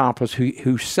had an accomplice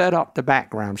who set up the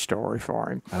background story for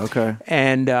him. Okay.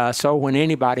 And so when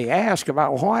anybody asked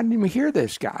about, well, why didn't we hear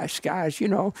this guy's,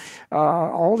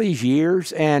 all these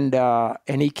years, and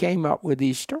he came up with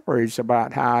these stories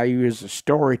about how he was a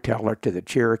storyteller to the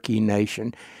Cherokee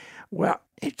Nation. Well,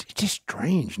 it's just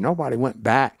strange. Nobody went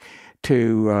back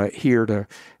to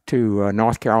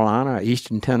North Carolina,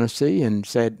 Eastern Tennessee, and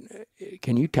said,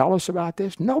 can you tell us about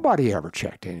this? Nobody ever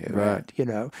checked into that,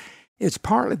 It's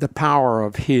partly the power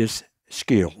of his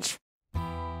skills.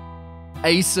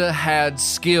 Asa had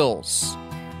skills.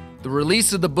 The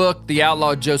release of the book, The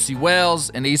Outlaw Josie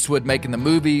Wales, and Eastwood making the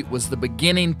movie was the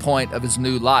beginning point of his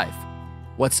new life.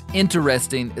 What's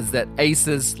interesting is that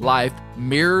Asa's life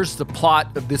mirrors the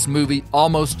plot of this movie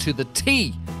almost to the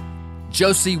T.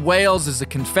 Josie Wales is a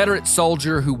Confederate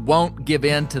soldier who won't give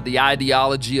in to the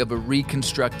ideology of a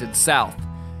reconstructed South.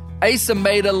 Asa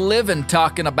made a living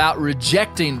talking about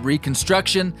rejecting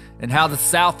Reconstruction and how the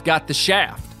South got the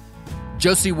shaft.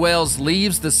 Josie Wales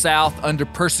leaves the South under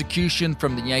persecution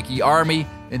from the Yankee Army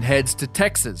and heads to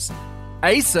Texas.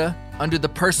 Asa, under the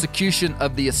persecution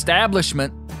of the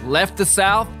establishment, left the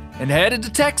South and headed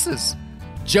to Texas.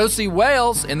 Josie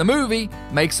Wales, in the movie,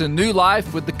 makes a new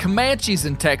life with the Comanches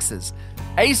in Texas.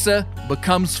 Asa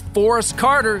becomes Forrest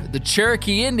Carter, the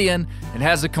Cherokee Indian, and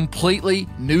has a completely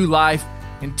new life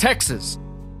in Texas.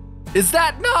 Is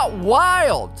that not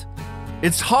wild?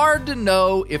 It's hard to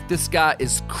know if this guy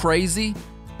is crazy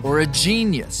or a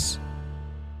genius.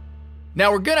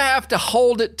 Now, we're going to have to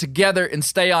hold it together and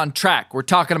stay on track. We're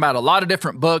talking about a lot of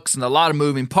different books and a lot of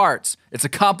moving parts. It's a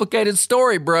complicated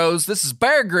story, bros. This is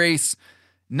Bear Grease.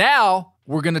 Now,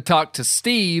 we're going to talk to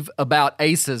Steve about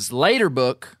Asa's later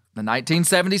book, the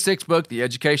 1976 book, The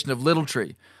Education of Little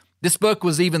Tree. This book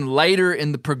was even later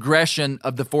in the progression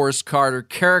of the Forrest Carter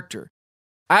character.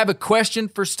 I have a question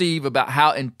for Steve about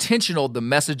how intentional the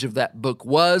message of that book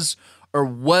was, or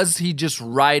was he just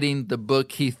writing the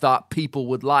book he thought people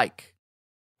would like?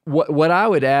 What I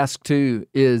would ask, too,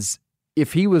 is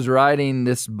if he was writing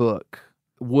this book,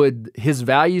 would his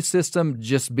value system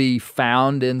just be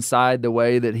found inside the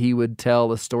way that he would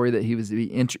tell a story that he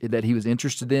was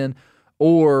interested in?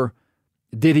 Or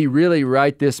did he really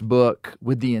write this book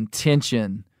with the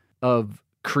intention of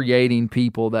creating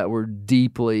people that were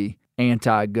deeply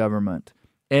anti-government?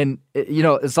 And,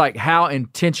 it's like, how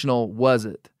intentional was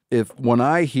it? When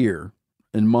I hear,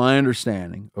 in my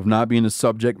understanding of not being a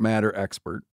subject matter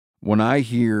expert, when I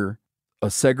hear a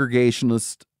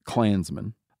segregationist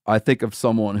Klansman, I think of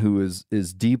someone who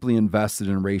is deeply invested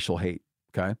in racial hate.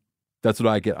 Okay, that's what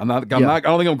I get. I don't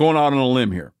think I'm going out on a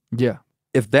limb here. Yeah.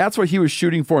 If that's what he was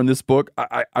shooting for in this book,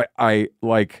 I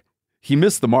he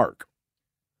missed the mark.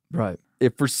 Right.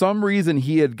 If for some reason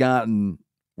he had gotten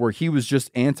where he was just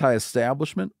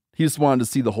anti-establishment, he just wanted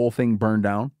to see the whole thing burn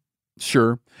down.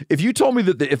 Sure. If you told me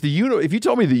that if you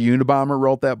told me the Unabomber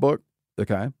wrote that book,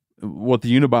 okay, what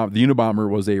the Unabomber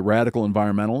was a radical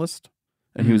environmentalist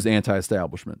and he was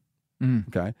anti-establishment.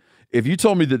 Okay. If you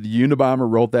told me that the Unabomber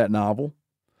wrote that novel,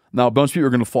 now a bunch of people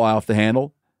are going to fly off the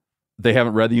handle. They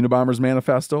haven't read the Unabomber's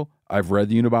manifesto. I've read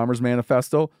the Unabomber's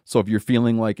manifesto. So if you're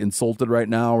feeling like insulted right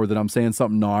now or that I'm saying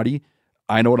something naughty,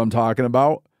 I know what I'm talking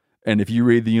about. And if you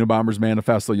read the Unabomber's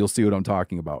manifesto, you'll see what I'm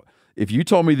talking about. If you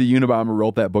told me the Unabomber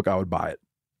wrote that book, I would buy it.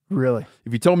 Really?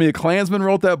 If you told me a Klansman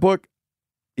wrote that book,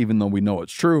 even though we know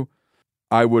it's true,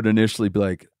 I would initially be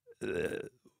like,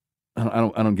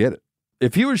 I don't get it.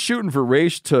 If he was shooting for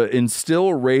race to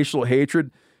instill racial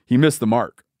hatred, he missed the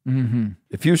mark. Mm-hmm.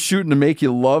 If he was shooting to make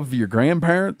you love your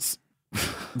grandparents,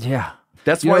 yeah,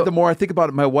 that's why the more I think about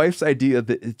it, my wife's idea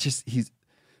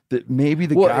that maybe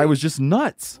the guy was just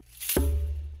nuts.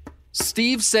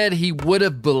 Steve said he would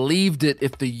have believed it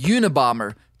if the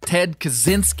Unabomber, Ted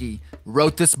Kaczynski,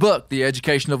 wrote this book, The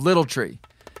Education of Little Tree.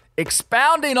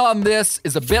 Expounding on this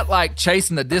is a bit like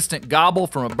chasing a distant gobble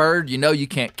from a bird you know you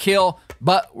can't kill,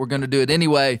 but we're going to do it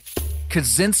anyway.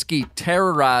 Kaczynski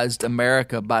terrorized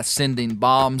America by sending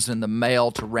bombs in the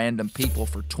mail to random people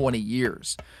for 20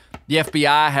 years. The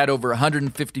FBI had over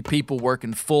 150 people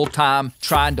working full-time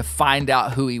trying to find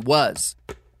out who he was.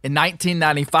 In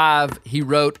 1995, he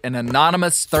wrote an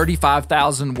anonymous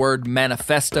 35,000-word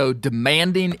manifesto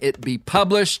demanding it be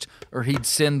published or he'd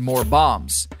send more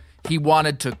bombs. He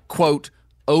wanted to, quote,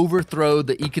 overthrow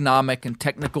the economic and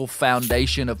technical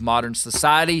foundation of modern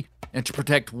society and to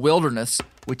protect wilderness,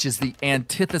 which is the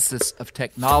antithesis of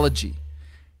technology.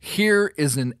 Here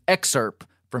is an excerpt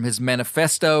from his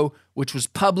manifesto, which was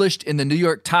published in the New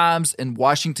York Times and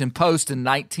Washington Post in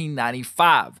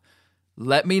 1995.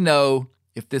 Let me know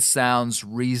if this sounds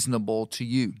reasonable to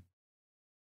you.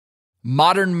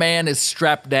 Modern man is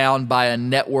strapped down by a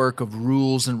network of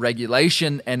rules and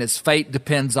regulation, and his fate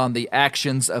depends on the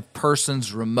actions of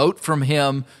persons remote from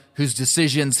him whose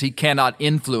decisions he cannot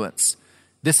influence.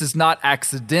 This is not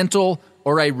accidental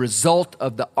or a result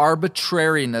of the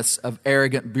arbitrariness of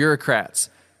arrogant bureaucrats.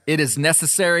 It is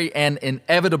necessary and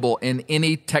inevitable in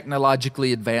any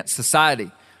technologically advanced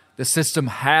society. The system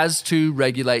has to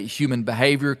regulate human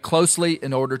behavior closely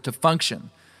in order to function.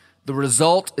 The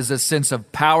result is a sense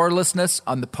of powerlessness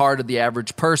on the part of the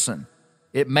average person.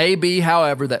 It may be,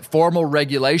 however, that formal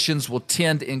regulations will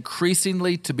tend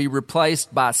increasingly to be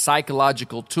replaced by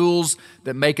psychological tools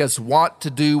that make us want to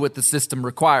do what the system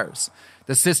requires.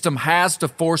 The system has to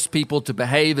force people to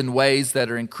behave in ways that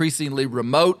are increasingly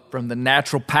remote from the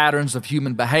natural patterns of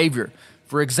human behavior.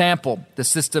 For example, the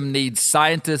system needs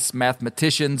scientists,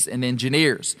 mathematicians, and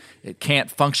engineers. It can't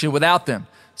function without them,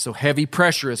 so heavy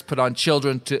pressure is put on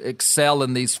children to excel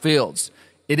in these fields.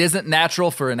 It isn't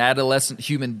natural for an adolescent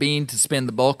human being to spend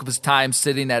the bulk of his time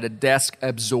sitting at a desk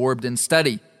absorbed in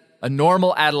study. A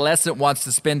normal adolescent wants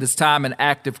to spend his time in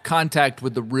active contact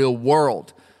with the real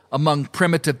world. Among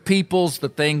primitive peoples, the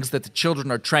things that the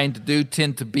children are trained to do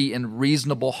tend to be in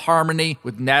reasonable harmony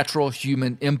with natural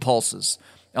human impulses.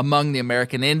 Among the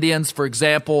American Indians, for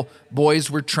example,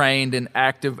 boys were trained in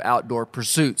active outdoor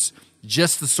pursuits,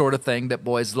 just the sort of thing that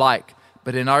boys like.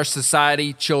 But in our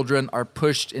society, children are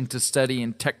pushed into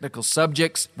studying technical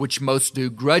subjects, which most do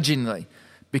grudgingly.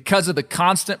 Because of the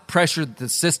constant pressure that the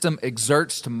system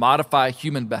exerts to modify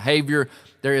human behavior,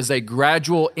 there is a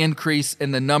gradual increase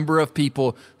in the number of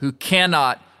people who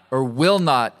cannot or will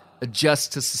not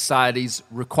adjust to society's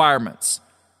requirements.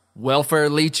 Welfare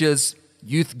leeches,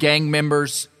 youth gang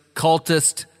members,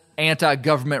 cultists,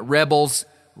 anti-government rebels,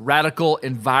 radical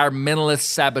environmentalist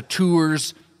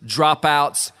saboteurs,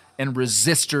 dropouts, and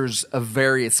resistors of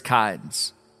various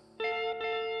kinds.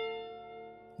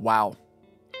 Wow.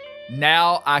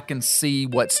 Now I can see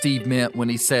what Steve meant when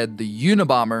he said the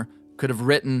Unabomber could have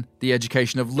written The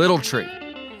Education of Little Tree.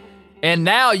 And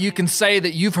now you can say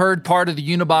that you've heard part of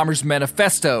the Unabomber's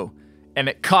manifesto, and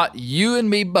it caught you and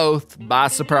me both by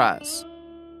surprise.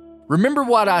 Remember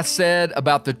what I said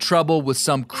about the trouble with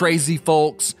some crazy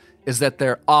folks is that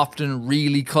they're often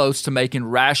really close to making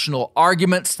rational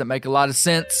arguments that make a lot of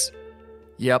sense?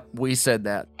 Yep, we said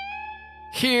that.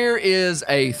 Here is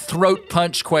a throat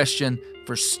punch question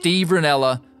for Steve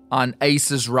Rinella on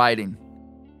Ace's writing.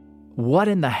 What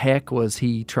in the heck was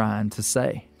he trying to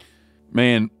say?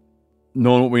 Man,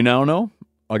 knowing what we now know,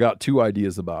 I got two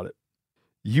ideas about it.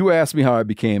 You asked me how I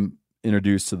became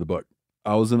introduced to the book.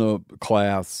 I was in a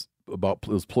class about it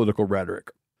was political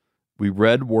rhetoric. We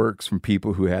read works from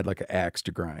people who had like an axe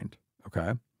to grind,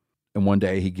 okay? And one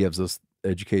day he gives us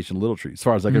Education Little Tree. As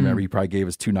far as I can remember, he probably gave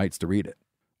us 2 nights to read it.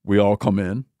 We all come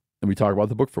in and we talk about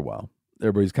the book for a while.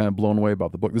 Everybody's kind of blown away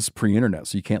about the book. This is pre-internet,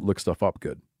 so you can't look stuff up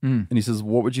good. And he says,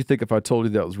 what would you think if I told you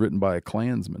that was written by a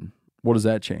Klansman? What does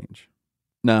that change?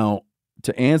 Now,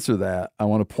 to answer that, I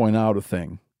want to point out a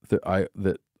thing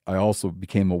that I also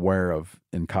became aware of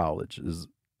in college is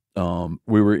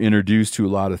we were introduced to a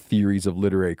lot of theories of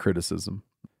literary criticism.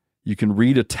 You can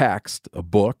read a text, a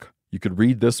book. You could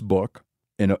read this book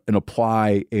and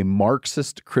apply a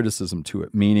Marxist criticism to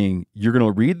it, meaning you're going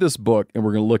to read this book and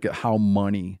we're going to look at how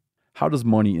does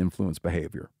money influence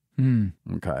behavior?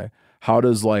 Okay. How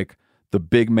does like the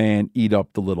big man eat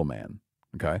up the little man?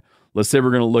 Okay. Let's say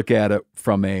we're going to look at it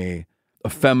from a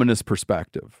feminist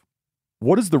perspective.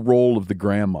 What is the role of the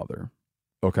grandmother?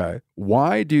 Okay.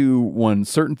 Why do, when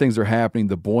certain things are happening,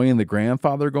 the boy and the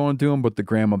grandfather go and do them, but the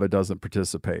grandmother doesn't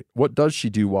participate? What does she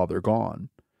do while they're gone?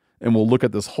 And we'll look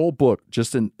at this whole book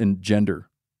just in gender.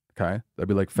 Okay. That'd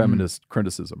be like feminist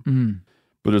criticism.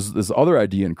 But there's this other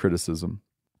idea in criticism.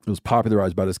 It was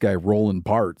popularized by this guy, Roland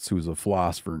Barthes, who's a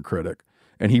philosopher and critic.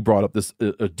 And he brought up this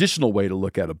additional way to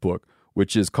look at a book,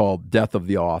 which is called death of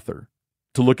the author,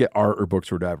 to look at art or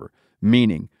books or whatever.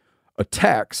 Meaning, a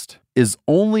text is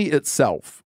only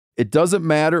itself. It doesn't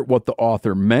matter what the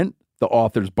author meant. The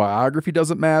author's biography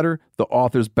doesn't matter. The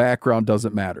author's background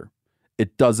doesn't matter.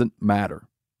 It doesn't matter.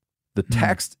 The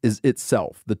text is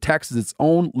itself. The text is its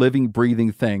own living,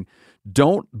 breathing thing.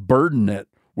 Don't burden it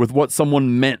with what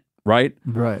someone meant. Right?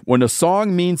 Right. When a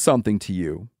song means something to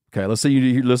you, okay, let's say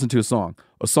you listen to a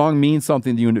song means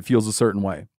something to you and it feels a certain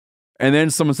way. And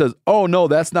then someone says, oh, no,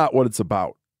 that's not what it's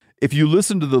about. If you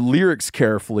listen to the lyrics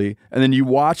carefully and then you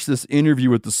watch this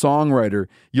interview with the songwriter,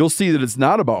 you'll see that it's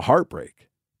not about heartbreak.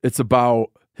 It's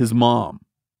about his mom.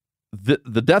 The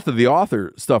death of the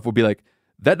author stuff would be like,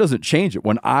 that doesn't change it.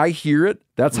 When I hear it,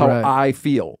 that's how I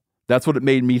feel. That's what it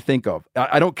made me think of.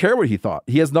 I don't care what he thought.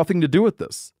 He has nothing to do with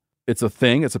this. It's a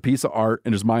thing. It's a piece of art,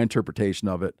 and there's my interpretation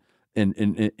of it,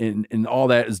 and all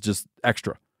that is just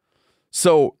extra.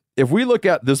 So if we look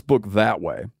at this book that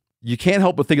way, you can't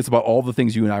help but think it's about all the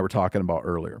things you and I were talking about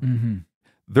earlier.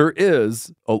 There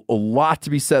is a lot to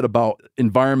be said about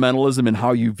environmentalism and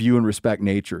how you view and respect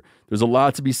nature. There's a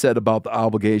lot to be said about the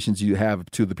obligations you have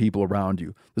to the people around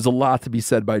you. There's a lot to be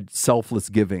said by selfless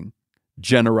giving,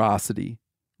 generosity,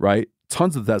 right?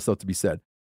 Tons of that stuff to be said.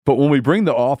 But when we bring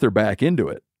the author back into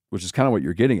it, which is kind of what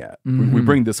you're getting at. We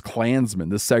bring this Klansman,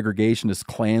 this segregationist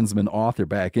Klansman author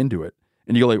back into it.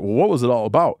 And you go like, well, what was it all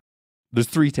about? There's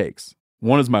 3 takes.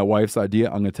 One is my wife's idea.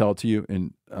 I'm going to tell it to you,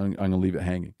 and I'm going to leave it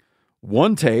hanging.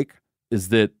 One take is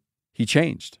that he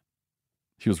changed.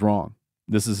 He was wrong.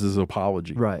 This is his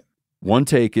apology. Right. One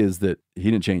take is that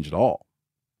he didn't change at all.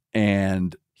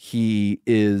 and he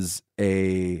is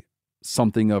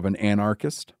something of an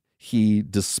anarchist. He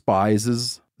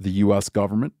despises the U.S.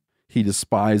 government. He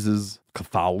despises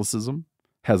Catholicism,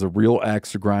 has a real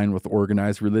axe to grind with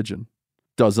organized religion,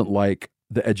 doesn't like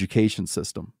the education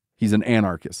system. He's an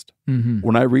anarchist.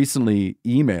 When I recently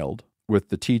emailed with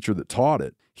the teacher that taught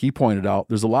it, he pointed out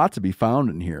there's a lot to be found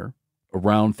in here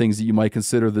around things that you might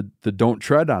consider the Don't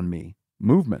Tread on Me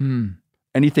movement.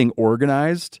 Anything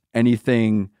organized,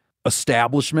 anything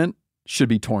establishment should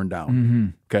be torn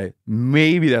down. Okay,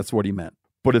 maybe that's what he meant.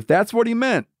 But if that's what he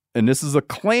meant, and this is a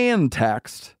Klan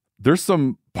text, there's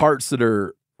some parts that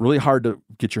are really hard to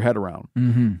get your head around.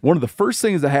 One of the first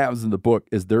things that happens in the book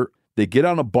is they get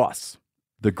on a bus.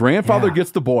 The grandfather gets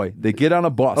the boy. They get on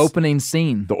a bus. Opening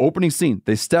scene. The opening scene.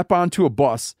 They step onto a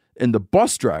bus, and the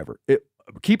bus driver,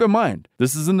 keep in mind,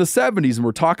 this is in the 70s, and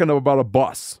we're talking about a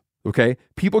bus, okay?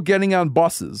 People getting on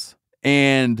buses,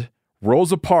 and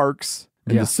Rosa Parks,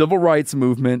 and the civil rights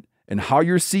movement, and how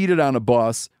you're seated on a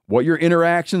bus, what your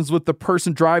interactions with the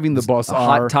person driving the bus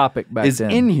are. Hot topic back is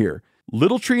then. in here.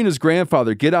 Little Tree and his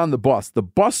grandfather get on the bus. The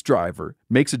bus driver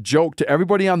makes a joke to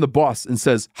everybody on the bus and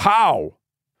says, "How?"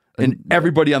 And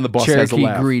everybody on the bus has a laugh.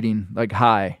 Cherokee greeting, like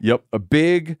hi. Yep. A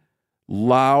big,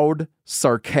 loud,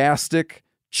 sarcastic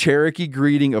Cherokee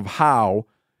greeting of how,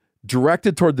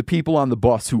 directed toward the people on the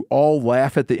bus who all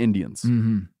laugh at the Indians.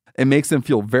 It makes them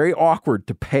feel very awkward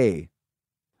to pay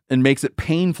and makes it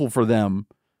painful for them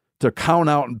to count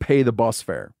out and pay the bus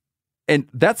fare. And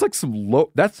that's like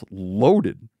that's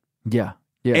loaded. Yeah.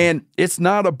 And it's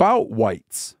not about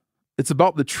whites. It's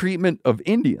about the treatment of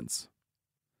Indians.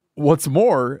 What's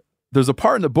more, there's a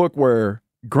part in the book where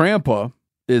Grandpa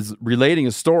is relating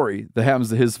a story that happens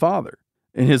to his father.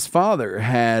 And his father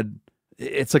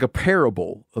it's like a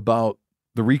parable about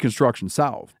the Reconstruction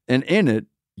South. And in it,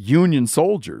 Union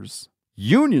soldiers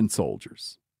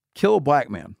kill a black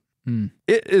man.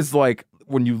 It is like,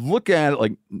 when you look at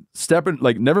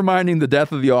it, never minding the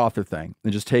death of the author thing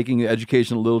and just taking the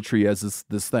education of Little Tree as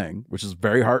this thing, which is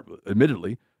very hard,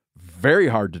 admittedly, very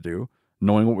hard to do,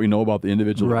 knowing what we know about the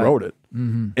individual who wrote it.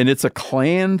 And it's a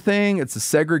Klan thing. It's a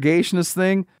segregationist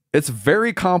thing. It's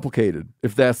very complicated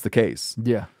if that's the case.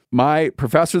 Yeah. My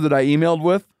professor that I emailed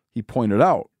with, he pointed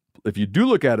out, if you do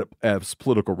look at it as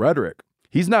political rhetoric,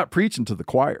 he's not preaching to the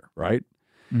choir, right?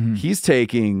 He's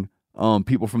taking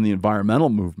people from the environmental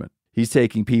movement. He's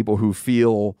taking people who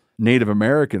feel Native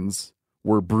Americans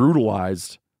were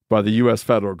brutalized by the U.S.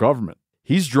 federal government.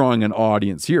 He's drawing an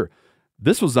audience here.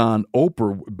 This was on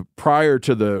Oprah prior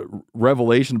to the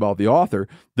revelation about the author.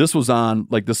 This was on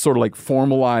this sort of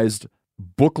formalized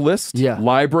book list,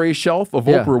 library shelf of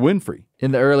Oprah Winfrey.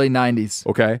 In the early 90s.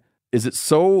 Okay. Is it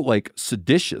so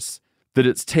seditious that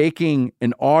it's taking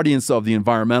an audience of the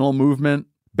environmental movement,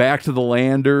 back to the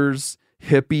landers,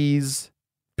 hippies,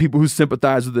 people who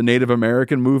sympathize with the Native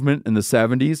American movement in the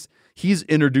 70s? He's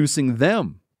introducing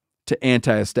them to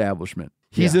anti-establishment.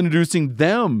 He's introducing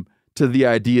them to the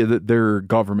idea that their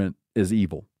government is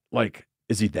evil.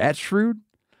 Is he that shrewd?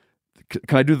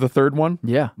 Can I do the third one?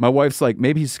 Yeah. My wife's like,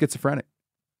 maybe he's schizophrenic.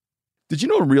 Did you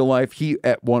know in real life, he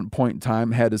at one point in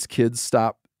time had his kids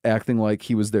stop acting like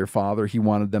he was their father? He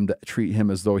wanted them to treat him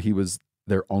as though he was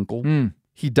their uncle.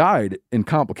 He died in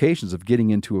complications of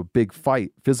getting into a big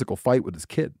fight, physical fight with his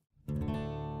kid.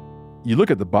 You look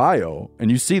at the bio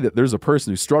and you see that there's a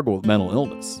person who struggled with mental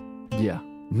illness. Yeah.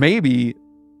 Maybe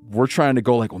we're trying to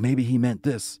go well, maybe he meant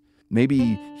this.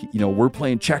 Maybe, we're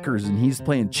playing checkers and he's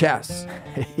playing chess.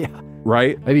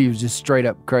 Right? Maybe he was just straight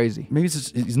up crazy. Maybe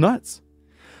he's nuts.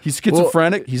 He's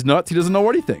schizophrenic. He's nuts. He doesn't know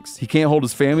what he thinks. He can't hold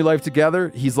his family life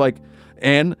together.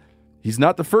 And he's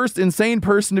not the first insane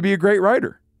person to be a great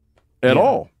writer at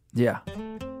all. Yeah.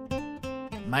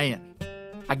 Man,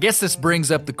 I guess this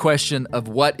brings up the question of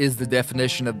what is the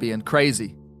definition of being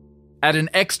crazy. At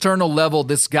an external level,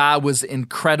 this guy was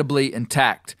incredibly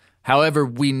intact. However,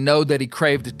 we know that he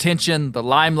craved attention, the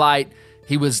limelight.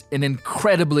 He was an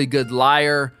incredibly good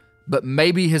liar, but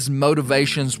maybe his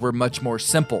motivations were much more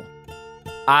simple.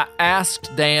 I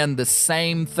asked Dan the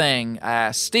same thing I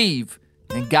asked Steve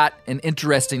and got an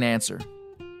interesting answer.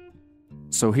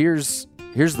 So here's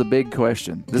the big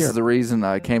question. This is the reason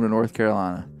I came to North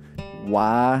Carolina.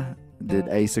 Why did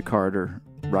Asa Carter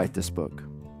write this book?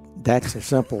 That's a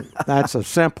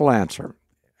simple answer.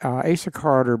 Asa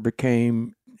Carter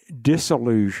became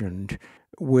disillusioned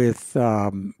with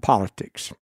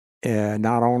politics.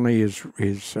 Not only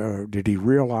did he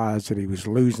realize that he was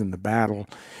losing the battle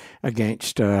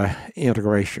against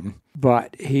integration,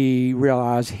 but he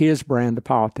realized his brand of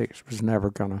politics was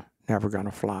never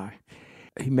gonna fly.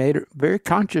 He made a very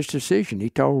conscious decision.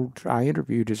 I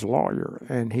interviewed his lawyer,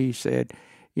 and he said,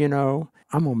 I'm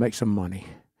going to make some money.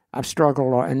 I've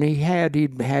struggled, and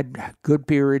he'd had good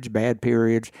periods, bad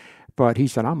periods, but he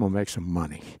said, I'm going to make some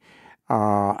money.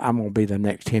 I'm going to be the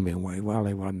next Hemingway. Well,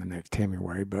 he wasn't the next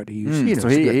Hemingway, but he was, so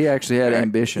he actually had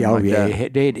ambition. Oh, like yeah,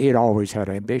 that. he'd always had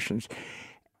ambitions.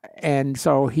 And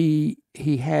so he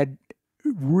had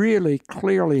really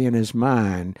clearly in his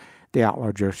mind the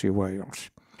outlaw Josie Wales.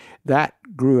 That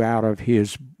grew out of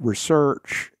his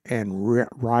research and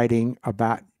writing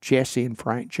about Jesse and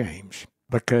Frank James,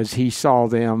 because he saw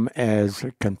them as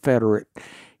Confederate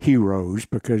heroes,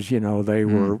 because, they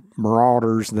were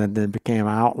marauders and then became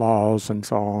outlaws and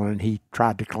so on, and he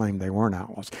tried to claim they weren't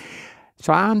outlaws.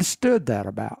 So I understood that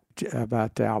about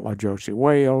the outlaw Josie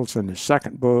Wales in the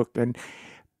second book.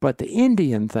 But the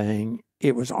Indian thing,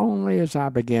 it was only as I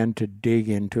began to dig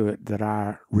into it that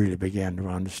I really began to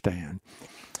understand.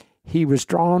 He was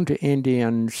drawn to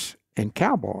Indians and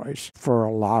cowboys for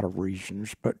a lot of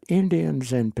reasons, but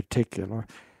Indians in particular,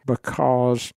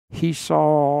 because he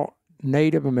saw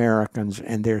Native Americans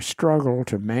and their struggle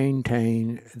to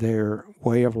maintain their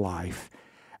way of life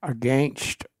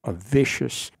against a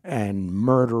vicious and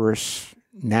murderous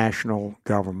national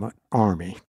government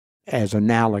army, as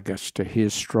analogous to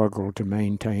his struggle to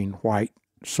maintain white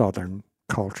Southern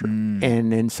culture.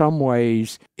 And in some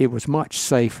ways, it was much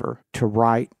safer to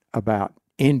write about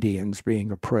Indians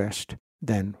being oppressed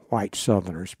than white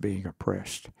Southerners being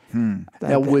oppressed.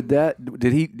 Now, do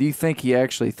you think he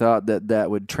actually thought that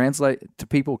would translate to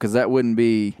people? Because that wouldn't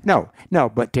be... No,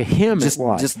 but to him it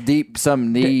was. Just deep,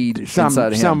 some need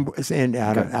inside of him. And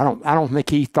I don't think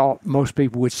he thought most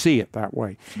people would see it that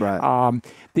way. Right.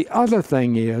 The other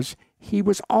thing is, he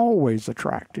was always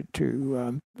attracted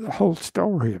to the whole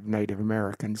story of Native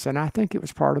Americans, and I think it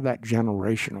was part of that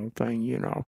generational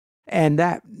thing, And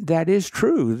that is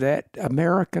true, that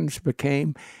Americans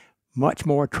became much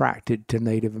more attracted to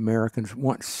Native Americans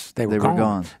once they were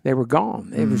gone. They were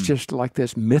gone. It was just like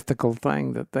this mythical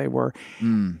thing that they were.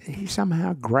 He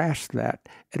somehow grasped that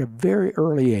at a very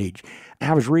early age.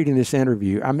 I was reading this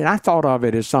interview. I mean, I thought of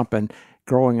it as something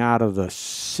growing out of the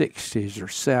 60s or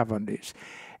 70s.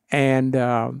 And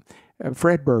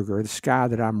Fred Berger, this guy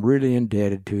that I'm really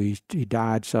indebted to, he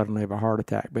died suddenly of a heart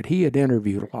attack, but he had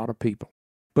interviewed a lot of people.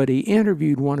 But he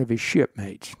interviewed one of his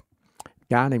shipmates, a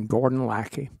guy named Gordon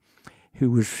Lackey,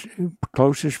 who was his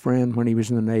closest friend when he was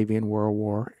in the Navy in World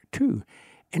War II.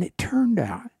 And it turned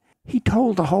out he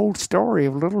told the whole story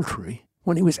of Little Tree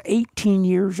when he was 18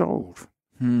 years old.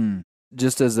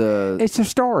 Just as a... It's a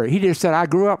story. He just said, I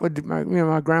grew up with,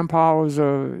 my grandpa was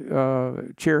a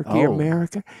Cherokee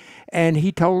American, and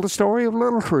he told the story of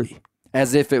Little Tree.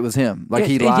 As if it was him. Like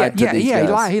he lied to these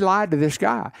guys. He lied to this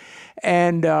guy.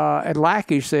 And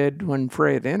Lackey said, when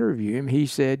Fred interviewed him, he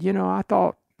said, I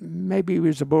thought maybe he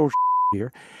was a bullshit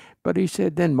here. But he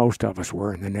said, then most of us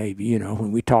were in the Navy,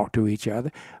 when we talked to each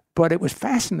other. But it was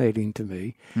fascinating to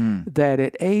me that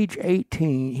at age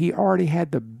 18, he already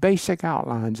had the basic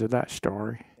outlines of that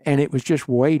story. And it was just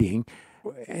waiting.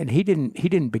 And he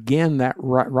didn't begin that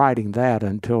writing that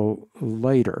until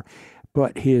later.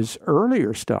 But his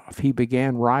earlier stuff, he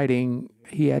began writing,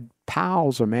 he had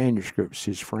piles of manuscripts,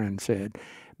 his friend said.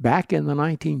 Back in the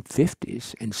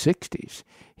 1950s and 60s,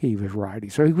 he was writing.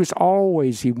 So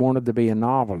he wanted to be a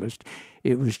novelist.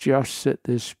 It was just at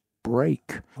this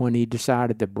break, when he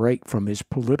decided to break from his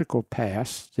political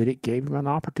past, that it gave him an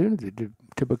opportunity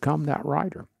to become that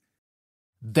writer.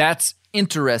 That's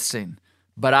interesting,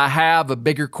 but I have a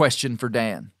bigger question for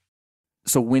Dan.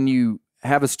 So when you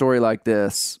have a story like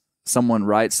this, someone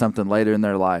writes something later in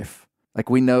their life. Like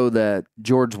we know that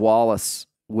George Wallace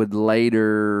would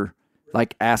later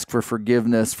ask for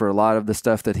forgiveness for a lot of the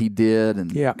stuff that he did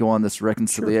and go on this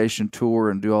reconciliation tour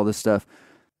and do all this stuff.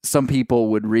 Some people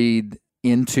would read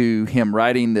into him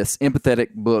writing this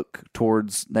empathetic book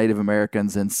towards Native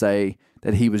Americans and say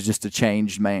that he was just a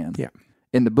changed man. Yeah.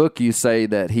 In the book, you say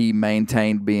that he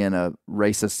maintained being a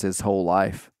racist his whole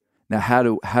life. Now, how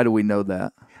do we know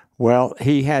that? Well,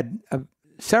 he had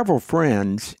several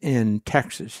friends in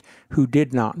Texas who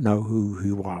did not know who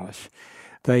he was.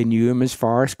 They knew him as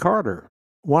Forrest Carter.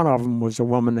 One of them was a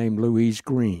woman named Louise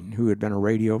Green, who had been a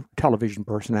radio television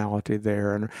personality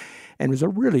there and was a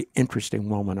really interesting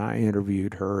woman. I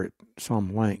interviewed her at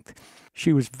some length.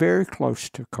 She was very close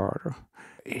to Carter.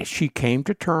 She came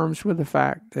to terms with the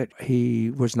fact that he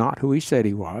was not who he said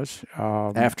he was.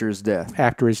 After his death.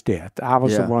 After his death. I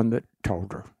was the one that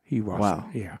told her he wasn't. Wow.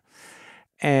 Yeah.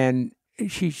 And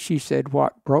she said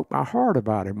what broke my heart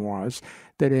about him was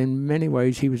that in many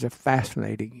ways he was a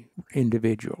fascinating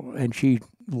individual, and she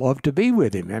loved to be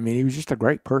with him. I mean, he was just a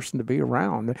great person to be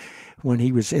around when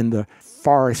he was in the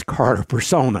Forrest Carter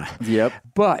persona. Yep.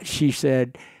 But she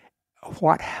said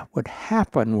what would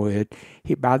happen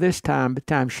by the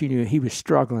time she knew, he was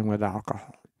struggling with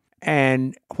alcohol.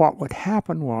 And what would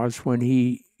happen was when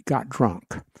he got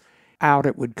drunk, out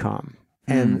it would come.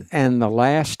 And the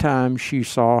last time she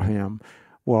saw him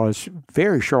was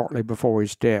very shortly before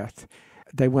his death.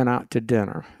 They went out to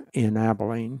dinner in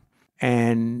Abilene,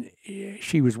 and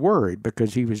she was worried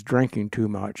because he was drinking too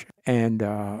much. And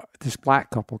this black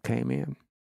couple came in,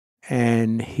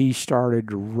 and he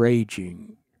started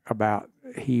raging about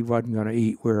he wasn't going to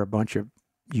eat. We're a bunch of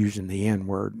using the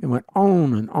N-word. It went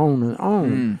on and on and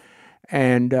on.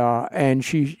 And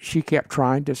she kept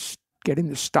trying to get him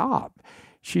to stop.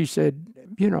 She said,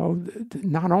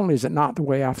 not only is it not the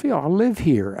way I feel, I live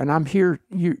here, and I'm here,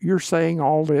 you're saying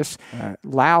all this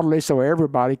loudly so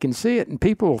everybody can see it, and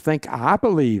people will think I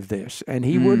believe this. And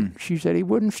she said he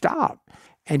wouldn't stop.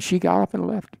 And she got up and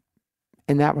left.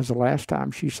 And that was the last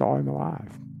time she saw him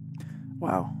alive.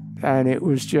 Wow. And it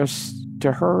was just,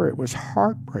 to her, it was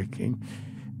heartbreaking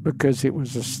because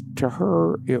to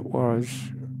her, it was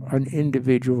an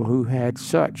individual who had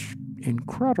such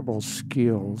incredible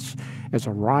skills as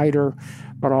a writer,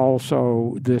 but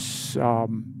also this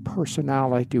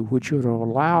personality which would have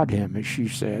allowed him, as she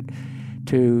said,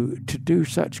 to do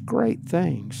such great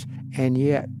things. And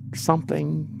yet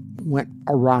something went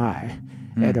awry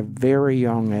at a very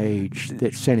young age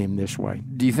that sent him this way.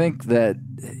 Do you think that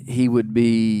he would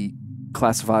be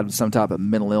classified with some type of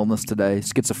mental illness today,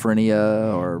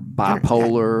 schizophrenia or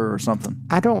bipolar or something?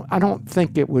 I don't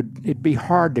think it'd be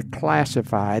hard to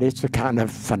classify it. It's the kind of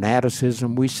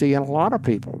fanaticism we see in a lot of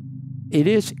people. It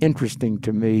is interesting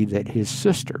to me that his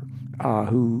sister,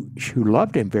 who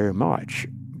loved him very much,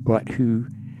 but who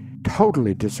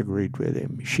totally disagreed with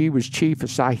him. She was chief of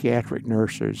psychiatric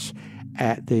nurses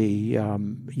at the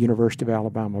University of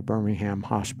Alabama Birmingham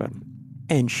Hospital.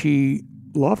 And she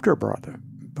loved her brother,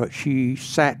 but she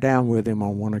sat down with him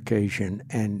on one occasion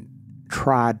and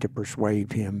tried to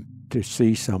persuade him to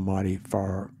see somebody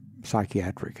for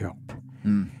psychiatric help.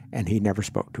 And he never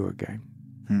spoke to her again.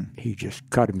 He just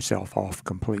cut himself off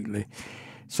completely.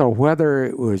 So whether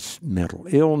it was mental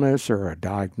illness or a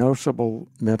diagnosable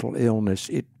mental illness,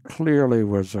 it clearly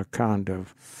was a kind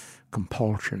of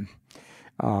compulsion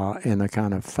and a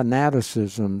kind of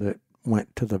fanaticism that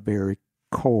went to the very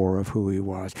core of who he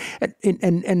was. And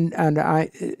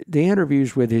the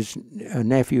interviews with his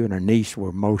nephew and a niece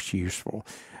were most useful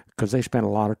because they spent a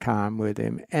lot of time with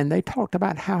him, and they talked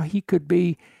about how he could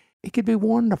be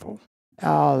wonderful.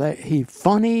 He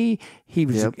funny. He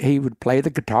would play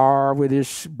the guitar with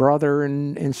his brother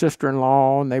and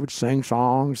sister-in-law, and they would sing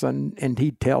songs, and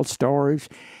he'd tell stories,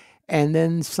 and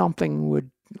then something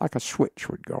would, like a switch,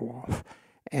 would go off,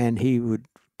 and he would,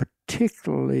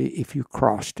 particularly if you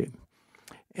crossed him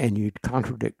and you'd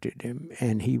contradicted him,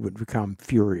 and he would become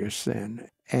furious then.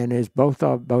 And as both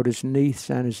his niece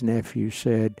and his nephew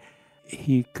said,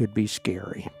 he could be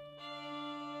scary.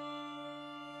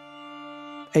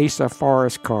 Asa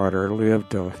Forrest Carter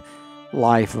lived a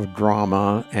life of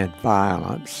drama and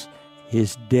violence.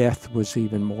 His death was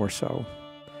even more so.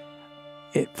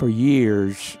 For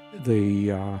years,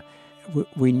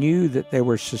 we knew that there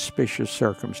were suspicious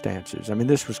circumstances. I mean,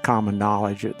 this was common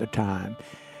knowledge at the time,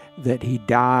 that he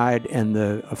died, and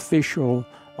the official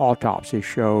autopsy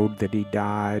showed that he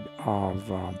died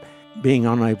of being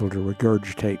unable to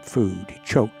regurgitate food. He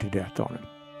choked to death on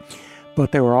it.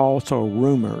 But there were also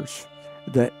rumors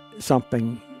that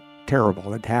something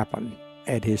terrible had happened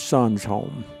at his son's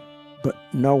home, but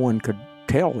no one could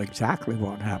tell exactly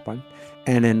what happened.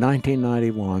 And in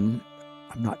 1991,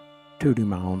 I'm not tooting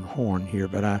my own horn here,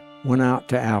 but I went out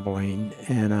to Abilene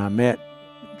and I met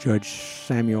Judge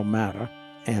Samuel Matta,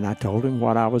 and I told him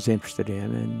what I was interested in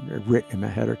and had written him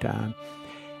ahead of time.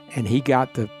 And he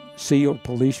got the sealed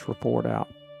police report out,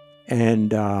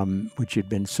 and which had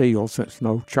been sealed since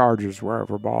no charges were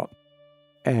ever brought.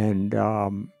 And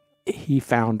he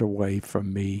found a way for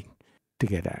me to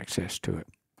get access to it,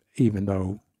 even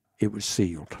though it was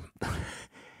sealed.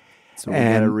 So we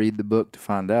got to read the book to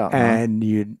find out.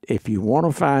 And if you want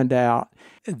to find out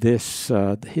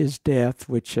his death,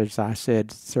 which, as I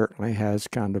said, certainly has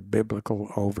kind of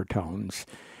biblical overtones,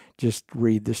 just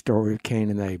read the story of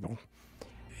Cain and Abel.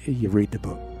 You read the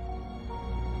book.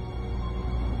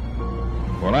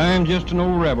 Well, I am just an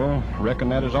old rebel. Reckon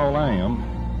that is all I am.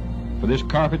 For this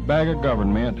carpetbagger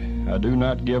government, I do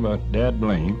not give a dad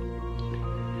blame.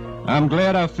 I'm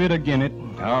glad I fit again it.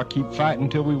 I'll keep fighting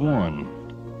till we won.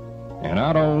 And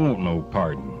I don't want no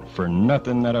pardon for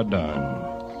nothing that I done.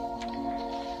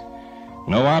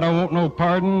 No, I don't want no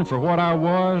pardon for what I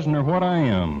was nor what I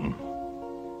am.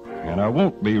 And I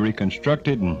won't be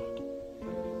reconstructed,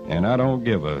 and I don't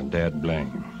give a dad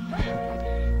blame.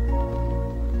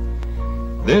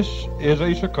 This is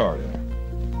Asa Carter.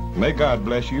 May God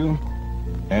bless you,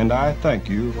 and I thank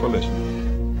you for listening.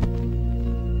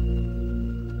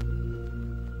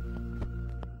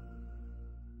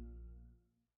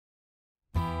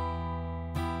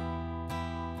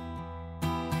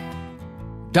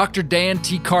 Dr. Dan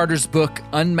T. Carter's book,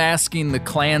 Unmasking the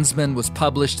Klansman, was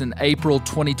published in April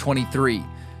 2023.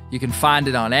 You can find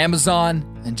it on Amazon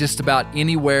and just about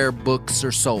anywhere books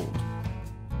are sold.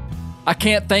 I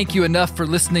can't thank you enough for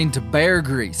listening to Bear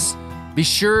Grease. Be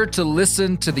sure to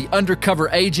listen to the undercover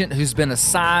agent who's been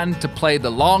assigned to play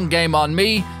the long game on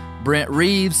me, Brent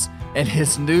Reeves, and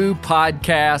his new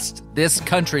podcast, This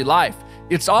Country Life.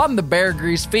 It's on the Bear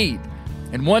Grease feed.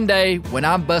 And one day, when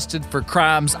I'm busted for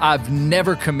crimes I've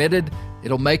never committed,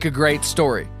 it'll make a great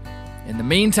story. In the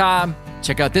meantime,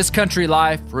 check out This Country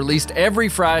Life, released every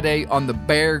Friday on the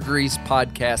Bear Grease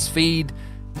podcast feed.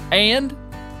 And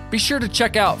be sure to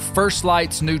check out First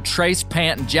Light's new Trace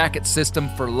pant and jacket system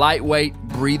for lightweight,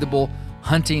 breathable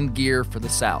hunting gear for the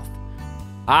South.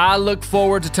 I look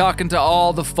forward to talking to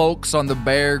all the folks on the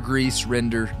Bear Grease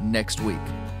Render next week.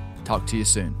 Talk to you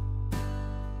soon.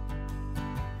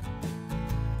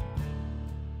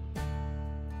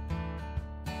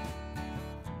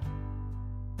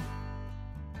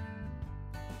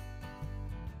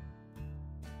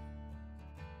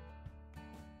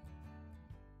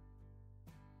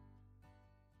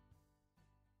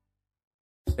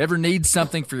 Ever need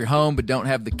something for your home but don't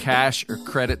have the cash or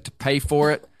credit to pay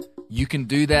for it? You can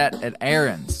do that at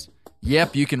Aaron's.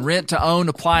 Yep, you can rent to own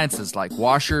appliances like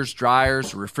washers,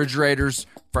 dryers, refrigerators,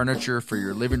 furniture for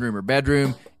your living room or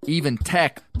bedroom, even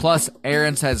tech. Plus,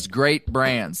 Aaron's has great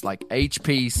brands like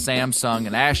HP, Samsung,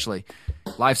 and Ashley.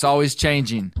 Life's always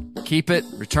changing. Keep it,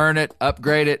 return it,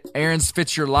 upgrade it. Aaron's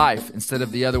fits your life instead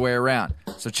of the other way around.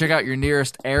 So check out your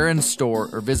nearest Aaron's store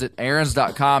or visit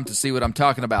aarons.com to see what I'm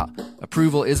talking about.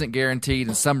 Approval isn't guaranteed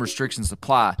and some restrictions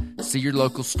apply. See your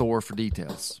local store for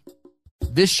details.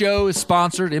 This show is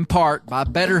sponsored in part by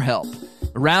BetterHelp.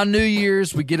 Around New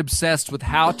Year's, we get obsessed with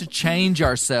how to change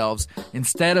ourselves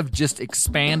instead of just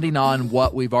expanding on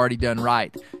what we've already done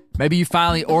right. Maybe you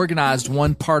finally organized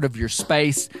one part of your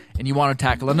space and you want to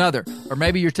tackle another. Or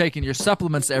maybe you're taking your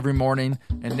supplements every morning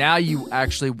and now you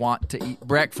actually want to eat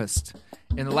breakfast.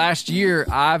 In the last year,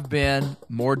 I've been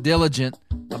more diligent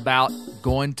about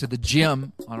going to the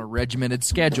gym on a regimented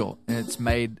schedule, and it's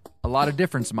made a lot of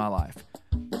difference in my life.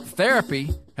 Therapy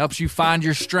helps you find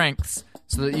your strengths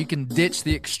so that you can ditch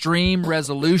the extreme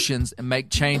resolutions and make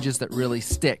changes that really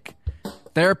stick.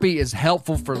 Therapy is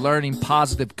helpful for learning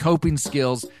positive coping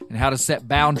skills and how to set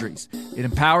boundaries. It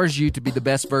empowers you to be the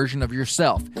best version of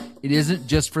yourself. It isn't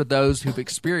just for those who've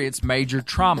experienced major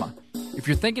trauma. If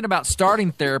you're thinking about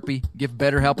starting therapy, give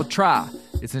BetterHelp a try.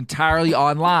 It's entirely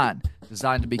online,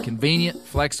 designed to be convenient,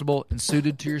 flexible, and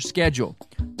suited to your schedule.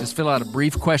 Just fill out a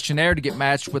brief questionnaire to get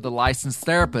matched with a licensed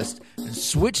therapist and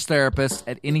switch therapists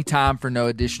at any time for no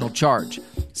additional charge.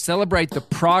 Celebrate the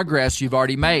progress you've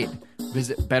already made.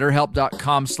 Visit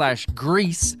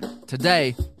BetterHelp.com/Grease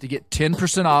today to get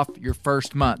 10% off your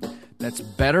first month. That's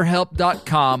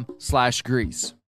BetterHelp.com/Grease.